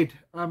I did.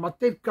 I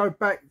did go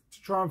back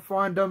to try and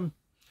find them.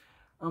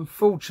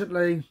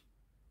 Unfortunately,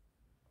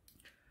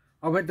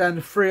 I went down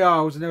the 3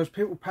 aisles and there was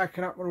people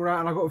packing up and all that,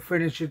 and I got a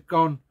feeling she'd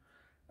gone.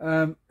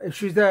 If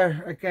she's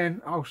there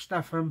again, I'll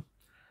snap them.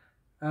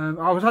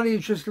 I was only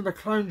interested in the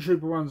Clone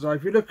Trooper ones though.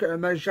 If you look at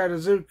them, they showed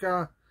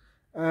Azuka,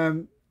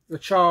 the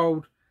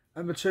child,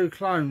 and the 2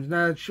 clones.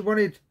 Now, she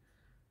wanted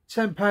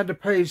 £10 a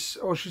piece,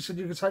 or she said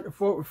you could take the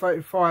 4 for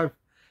 35.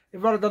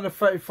 If I'd have done the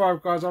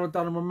 35, guys, I'd have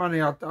done them my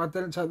money. I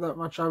didn't take that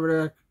much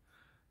over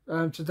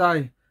there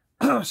today.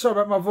 Sorry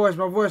about my voice.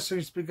 My voice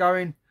seems to be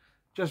going.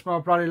 Just my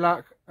bloody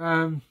luck.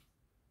 But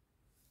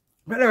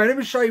anyway, let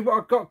me show you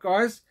what I've got,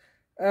 guys.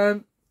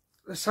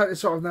 Let's take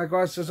this off now,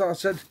 guys. As I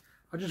said,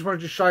 I just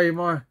wanted to show you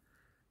my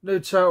new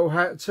turtle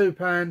hat, £2.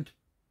 Can't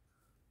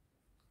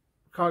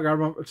go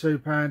wrong with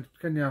 £2,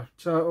 can you?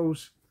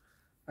 Turtles.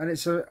 And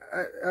it's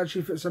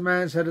actually fits a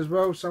man's head as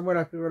well, so I'm well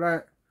happy with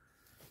that.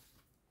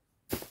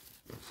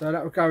 So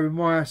that will go with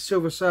my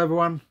Silver Server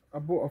one I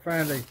bought off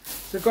Andy.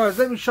 So guys,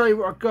 let me show you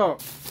what I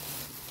got.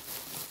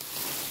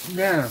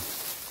 Now,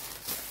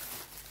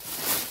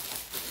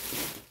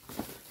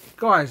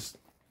 guys,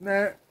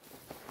 now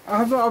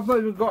I've not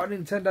even got a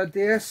Nintendo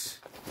DS,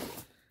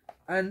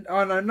 and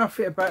I know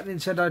nothing about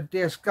Nintendo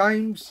DS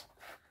games.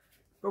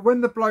 But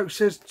when the bloke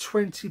says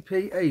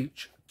 20p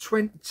each,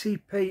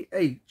 20p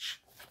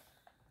each,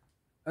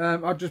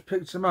 I just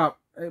picked them up.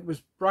 It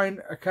was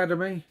Brain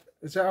Academy.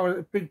 Is that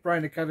a Big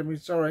Brain Academy?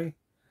 Sorry.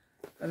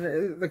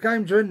 And the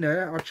games are in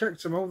there. I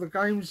checked them all. The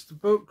games, the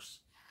books.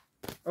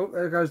 Oh,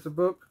 there goes the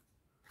book.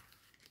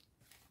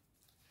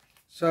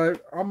 So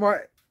I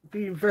might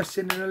be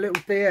investing in a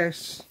little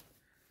DS.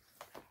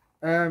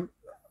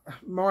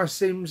 My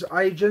Sims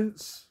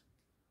Agents.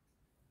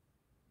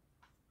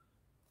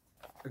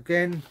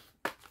 Again,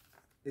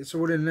 it's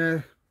all in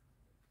there.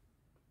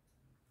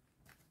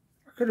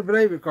 I couldn't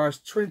believe it, guys.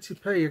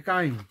 20p a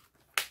game.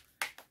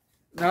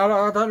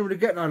 Now I don't really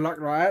get no luck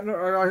like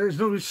that. It's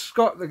normally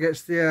Scott that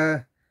gets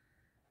the.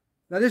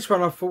 Now this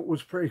one I thought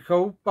was pretty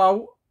cool.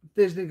 Bolt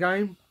Disney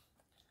game.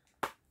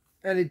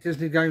 Any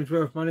Disney game's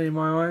worth money in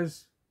my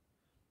eyes.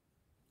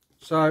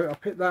 So I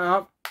picked that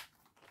up.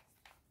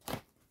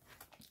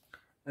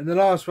 And the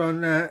last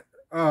one,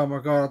 oh my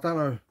god, I don't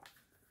know.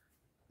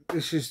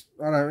 This is,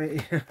 I don't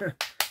know,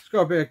 it's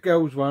got to be a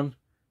girl's one.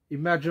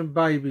 Imagine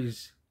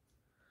Babies.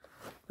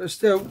 But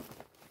still,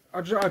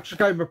 I just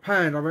gave him a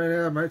pound. I mean,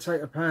 I might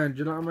take a pound, do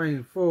you know what I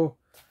mean? 4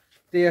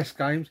 DS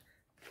games.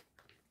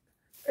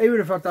 Even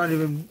if I don't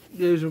even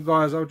use them,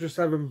 guys, I'll just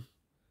have them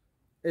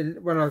in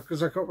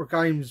because I've got my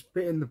games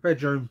bit in the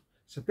bedroom.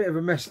 It's a bit of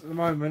a mess at the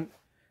moment,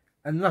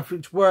 and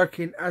nothing's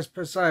working as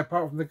per se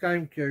apart from the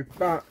GameCube.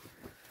 But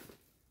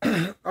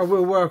I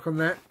will work on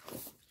that.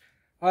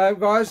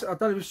 Guys, I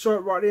don't know if you saw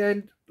it right at the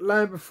end.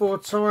 Land Before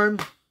Time.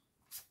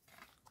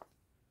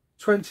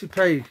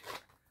 20p.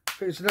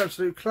 It's an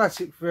absolute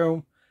classic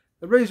film.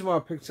 The reason why I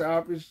picked it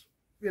up is,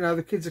 you know,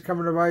 the kids are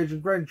coming of age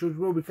and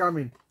grandchildren will be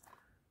coming.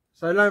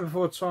 So Land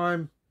Before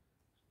Time,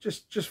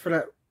 just for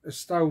that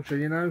nostalgia,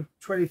 you know,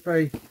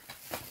 20p.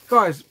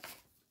 Guys,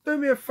 do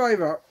me a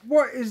favour.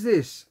 What is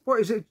this?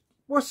 What is it?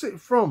 What's it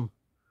from?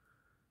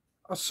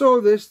 I saw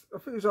this. I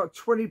think it was like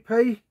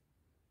 20p.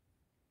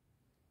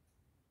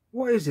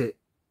 What is it?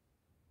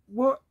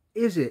 What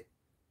is it?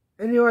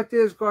 Any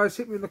ideas, guys?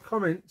 Hit me in the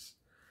comments.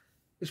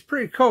 It's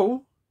pretty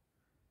cool.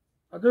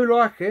 I do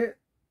like it.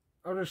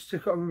 I'll just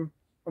stick it on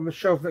the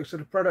shelf next to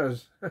the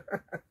Predators.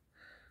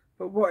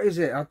 But what is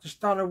it? I just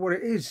don't know what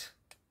it is.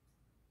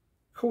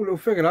 Cool little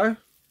figure though.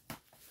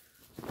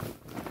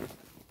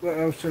 What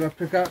else should I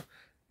pick up?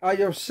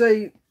 You'll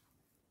see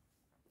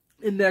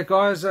in there,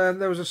 guys,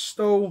 there was a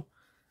stall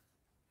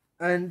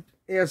and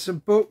he had some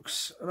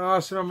books, and I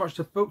asked him how much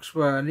the books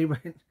were, and he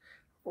went,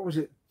 what was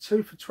it,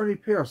 2 for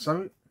 20p or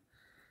something?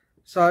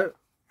 So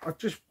I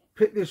just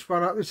picked this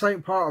one up. This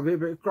ain't part of it,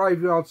 but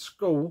Graveyard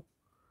School.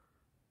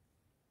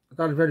 I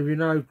don't know if any of you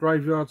know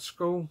Graveyard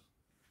School.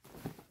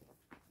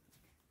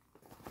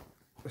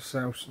 What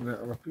else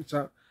I picked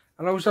up?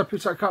 And I also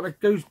picked up a couple of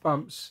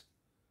Goosebumps.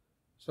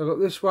 So I got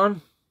this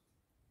one.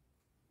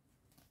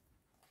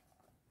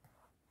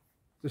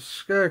 The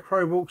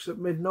Scarecrow Walks at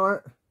Midnight.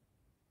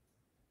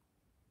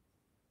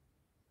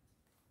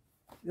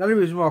 The only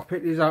reason why I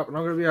picked these up, and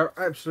I'm going to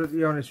be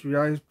absolutely honest with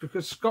you, is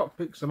because Scott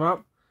picks them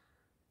up.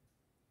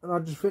 And I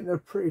just think they're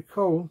pretty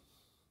cool.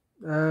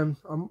 The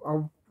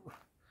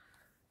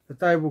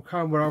day will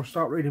come when I'll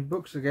start reading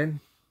books again.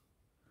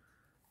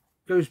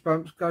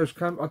 Goosebumps, Ghost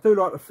Camp. I do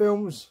like the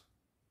films.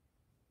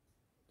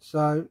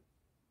 So,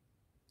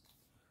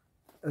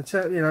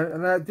 you know,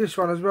 and this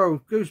one as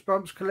well,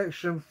 Goosebumps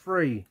Collection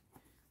 3.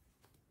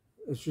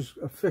 It's just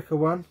a thicker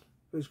one,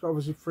 but it's got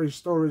obviously 3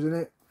 stories in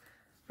it.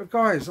 But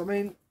guys, I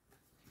mean,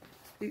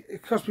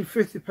 it cost me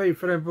 50p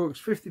for them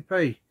books,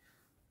 50p.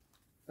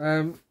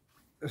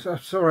 So,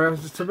 sorry,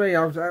 to me,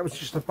 that was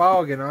just a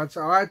bargain. I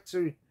had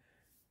to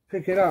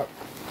pick it up.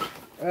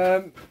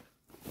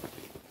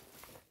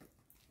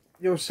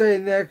 You'll see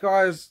in there,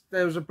 guys,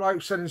 there was a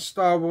bloke selling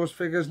Star Wars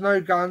figures,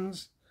 no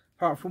guns,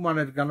 apart from one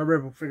had a gun, a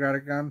Rebel figure had a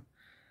gun.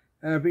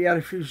 But he had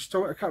a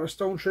couple of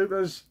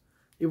Stormtroopers.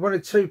 He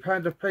wanted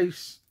 £2 a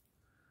piece.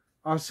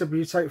 I said, will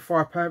you take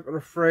 £5 for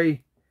the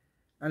free?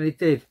 And he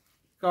did.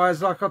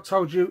 Guys, like I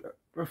told you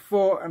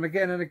before and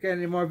again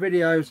in my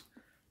videos,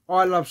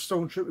 I love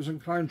Stormtroopers and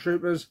Clone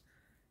Troopers.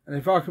 And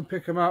if I can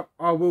pick them up,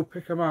 I will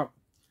pick them up.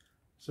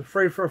 So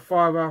 3 for a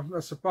 £5.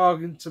 That's a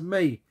bargain to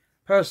me.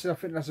 Personally, I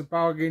think that's a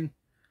bargain.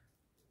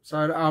 So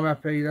I'm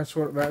happy. That's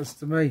what it matters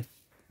to me.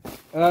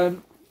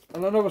 And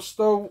another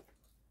stall.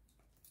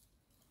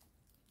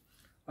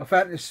 I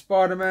found this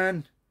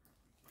Spider-Man.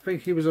 I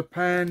think he was a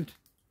pound.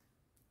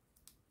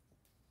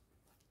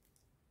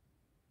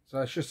 So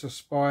it's just a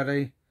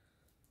Spidey.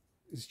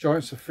 His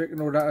joints are thick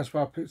and all that. That's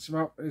why I picked him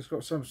up. He's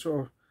got some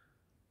sort of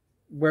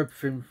web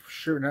thing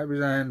shooting out of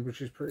his hand,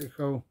 which is pretty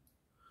cool.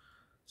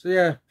 So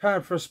yeah,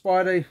 £1 for a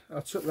Spidey. I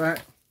took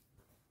that.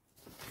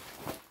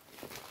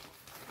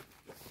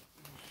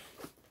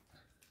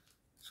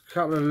 It's a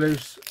couple of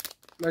loose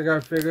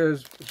Lego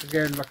figures, which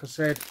again, like I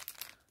said,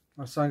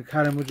 My son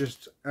Callum will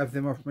just have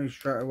them off me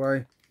straight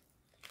away.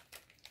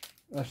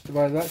 That's the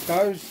way that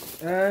goes.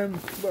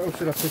 What else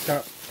did I pick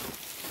up?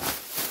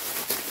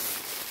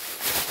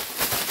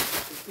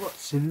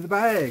 What's in the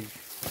bag?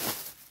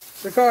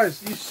 So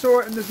guys, you saw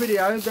it in the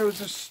video, there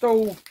was a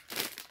stall,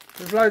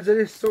 there's loads of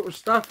this sort of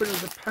stuff, and it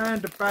was a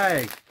panda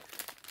bag.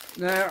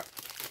 Now,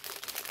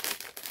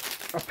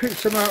 I picked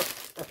some up,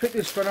 I picked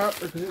this one up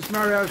because it's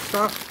Mario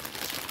stuff.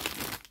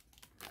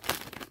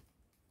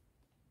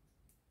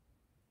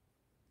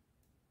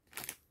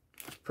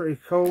 It's pretty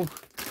cool.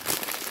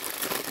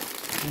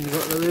 And you've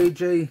got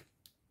Luigi.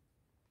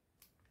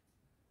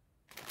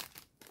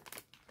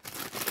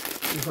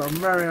 You've got a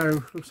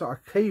Mario, looks like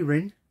a key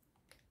ring.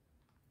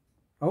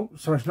 Oh,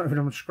 sorry, it's not even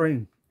on the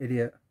screen,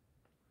 idiot.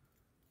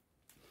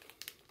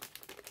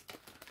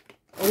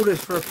 All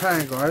this for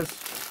 £1, guys.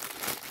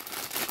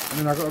 And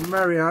then I've got a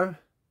Mario.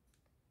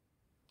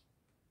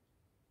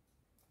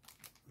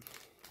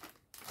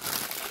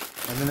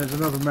 And then there's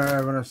another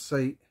Mario on a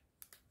seat.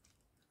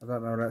 I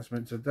don't know what that's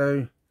meant to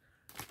do.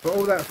 But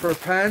all that for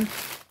 £1.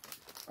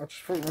 I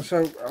just thought to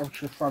myself, I'll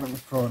just find it on the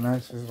floor now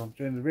since I'm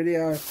doing the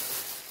video.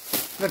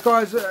 Now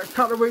guys, a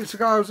couple of weeks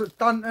ago I was at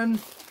Dunton.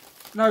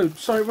 No,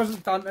 sorry, it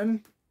wasn't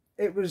Dunton.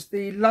 It was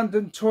the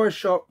London Toy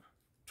Shop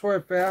Toy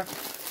Fair.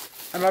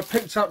 And I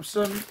picked up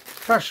some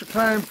Clash of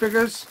Clans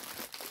figures.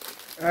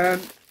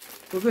 Well,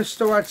 this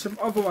store had some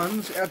other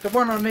ones. It had the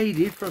one I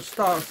needed for a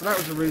start, so that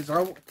was the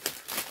result.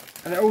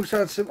 And it also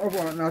had some other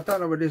ones. Now, I don't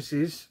know what this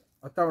is.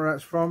 I don't know where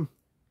that's from.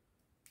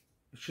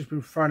 It's just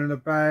been thrown in a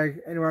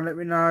bag. Anyone let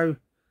me know.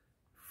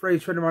 Free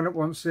to anyone that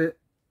wants it.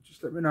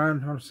 Just let me know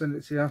and I'll send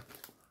it to you.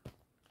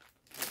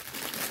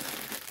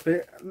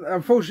 But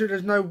unfortunately,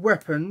 there's no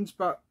weapons,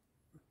 but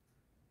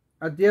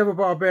I had the other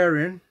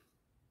barbarian.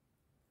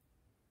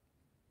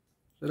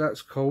 So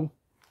that's cool.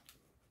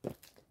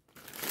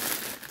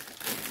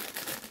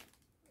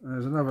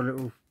 There's another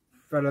little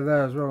fella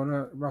there as well.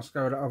 No, it must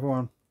go with that other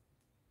one.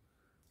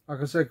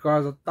 Like I said,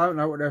 guys, I don't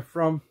know what they're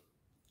from.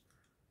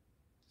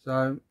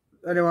 So,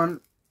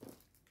 anyone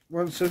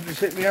wants to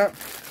just hit me up.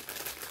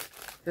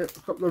 Yep,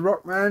 I've got the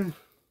Rockman.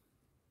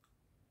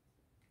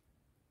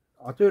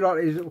 I do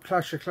like these little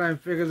Clash of Clans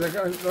figures. They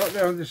go like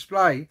they're on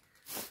display.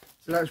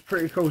 So that's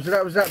pretty cool. So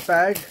that was that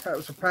bag. That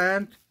was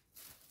 £1.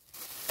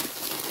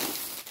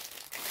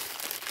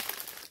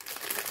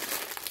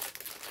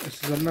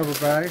 This is another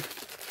bag.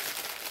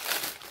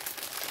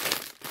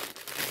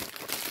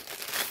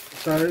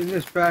 So in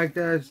this bag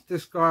there's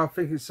this guy, I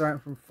think it's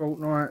something from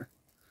Fortnite.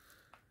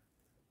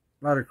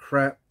 Load of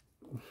crap.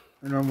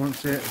 Anyone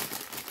wants it.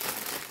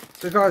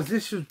 So guys,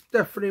 this is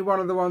definitely one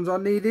of the ones I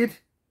needed.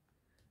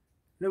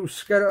 Little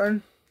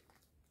skeleton.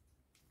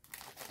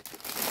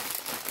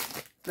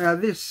 Now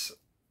this,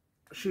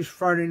 she's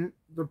thrown in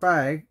the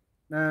bag.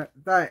 Now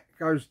that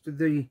goes to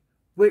the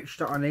witch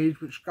that I need,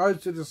 which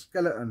goes to the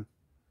skeleton.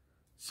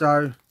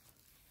 So,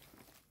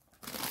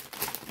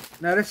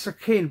 now this is a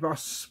kin, but I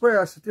swear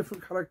that's a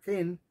different colour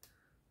kin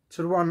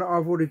to the one that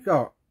I've already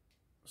got.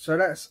 So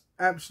that's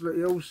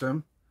absolutely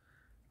awesome.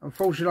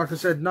 Unfortunately, like I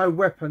said, no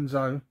weapons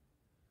though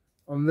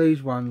on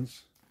these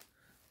ones.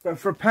 But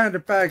for £1 a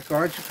bag,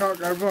 guys, you can't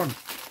go wrong.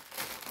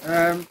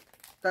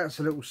 That's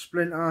a little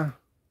splinter.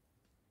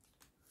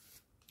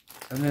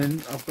 And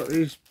then I've got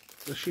these,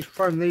 she's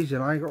thrown these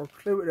in, I ain't got a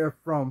clue where they're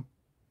from.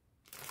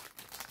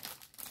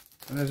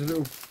 And there's a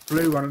little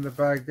blue one in the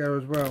bag there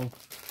as well.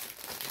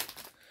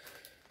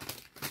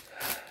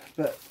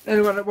 But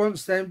anyone that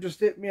wants them, just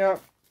hit me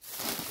up.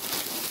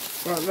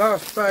 Right,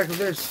 last bag of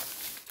this.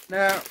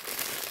 Now,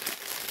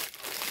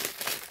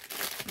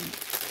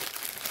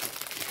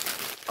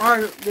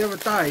 the other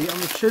day on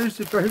the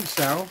Tuesday boot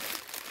sale,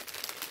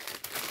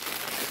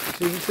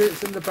 so you can see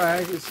it's in the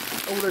bag,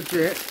 it's all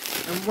legit.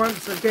 And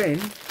once again,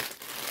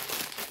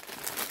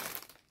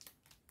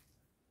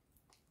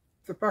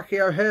 the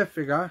Bucky O'Hare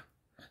figure,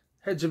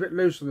 head's a bit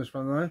loose on this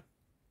one though,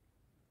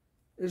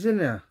 is in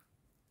there.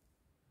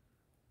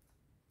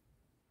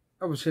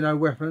 Obviously no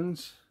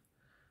weapons,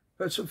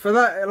 but for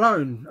that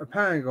alone,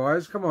 £1,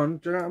 guys, come on,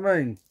 do you know what I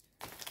mean?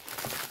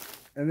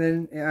 And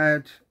then it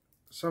had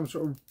some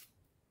sort of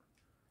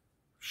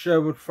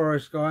Sherwood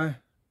Forest guy,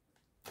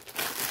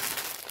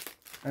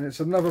 and it's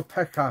another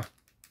Pekka.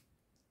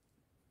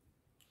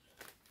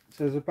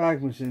 So there's a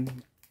bag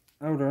missing.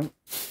 Hold on.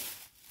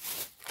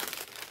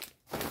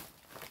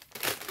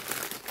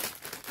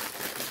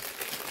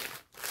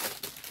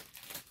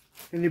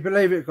 Can you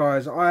believe it,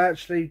 guys? I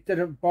actually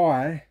didn't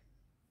buy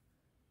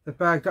the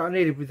bag that I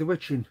needed with the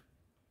witching.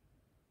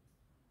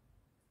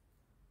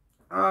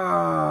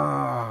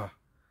 Ah,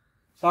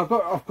 so I've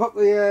got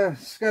the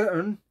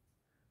skeleton,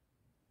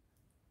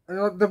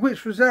 and the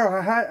witch was there.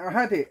 I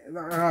had it.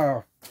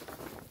 Oh,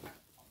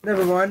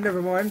 never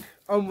mind.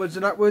 Onwards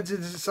and upwards,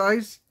 as it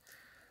says.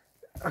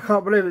 I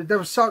can't believe it. There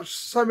were so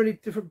many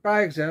different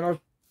bags there, and I was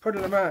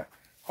putting them out.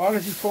 I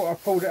honestly thought I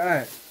pulled it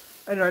out.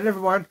 Anyway, never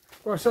mind.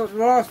 Right, so the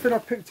last thing I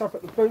picked up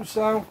at the boot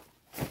sale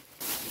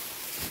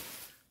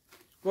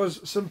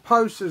was some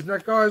posters. Now,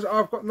 guys,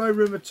 I've got no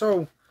room at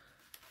all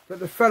But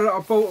the fella that I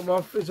bought them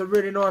off is a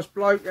really nice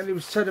bloke, and he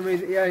was telling me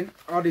that he ain't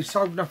hardly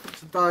sold nothing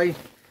today.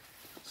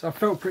 So I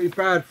felt pretty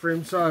bad for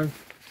him, so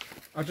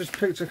I just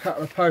picked a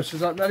couple of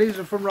posters up. Now these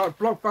are from like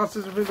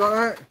Blockbusters and things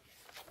like that.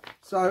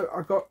 So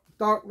I got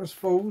Darkness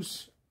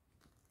Falls,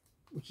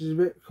 which is a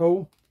bit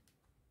cool.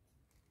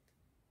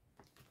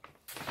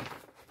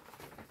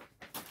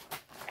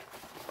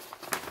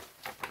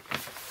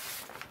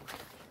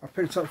 I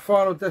picked up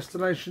Final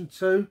Destination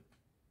 2,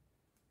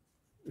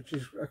 which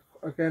is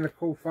again a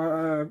cool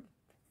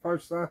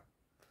poster.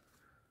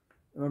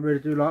 And I really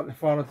do like the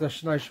Final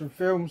Destination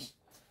films.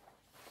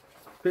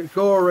 Bit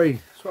gory,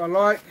 that's what I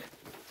like.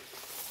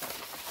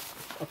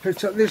 I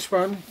picked up this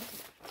one,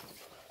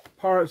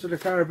 Pirates of the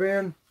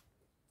Caribbean.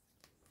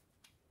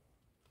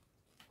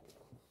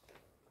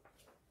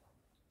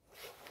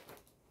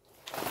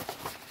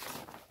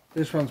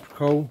 This one's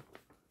cool,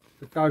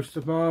 The Ghost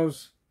of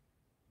Mars.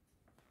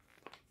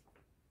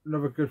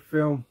 Another good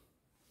film,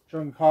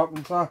 John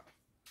Carpenter.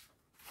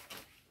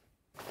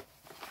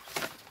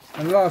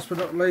 And last but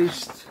not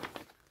least,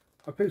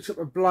 I picked up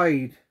a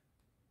Blade.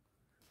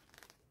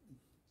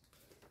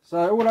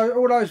 So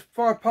all those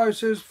 5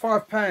 posters,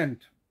 £5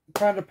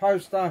 a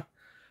poster.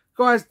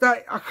 Guys,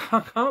 that I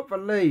can't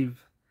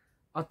believe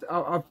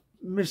I've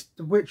missed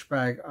the witch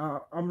bag.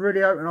 I'm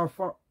really hoping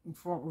I'll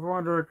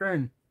find her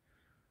again.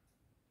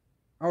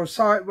 I was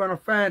so happy when I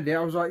found it.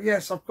 I was like,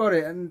 yes, I've got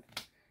it. And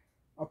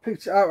I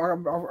picked it up.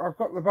 I've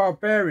got the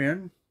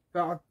Barbarian,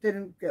 but I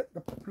didn't get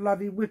the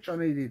bloody witch I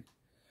needed.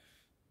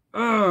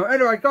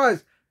 Anyway,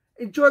 guys,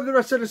 enjoy the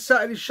rest of the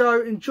Saturday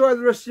show. Enjoy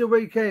the rest of your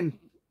weekend.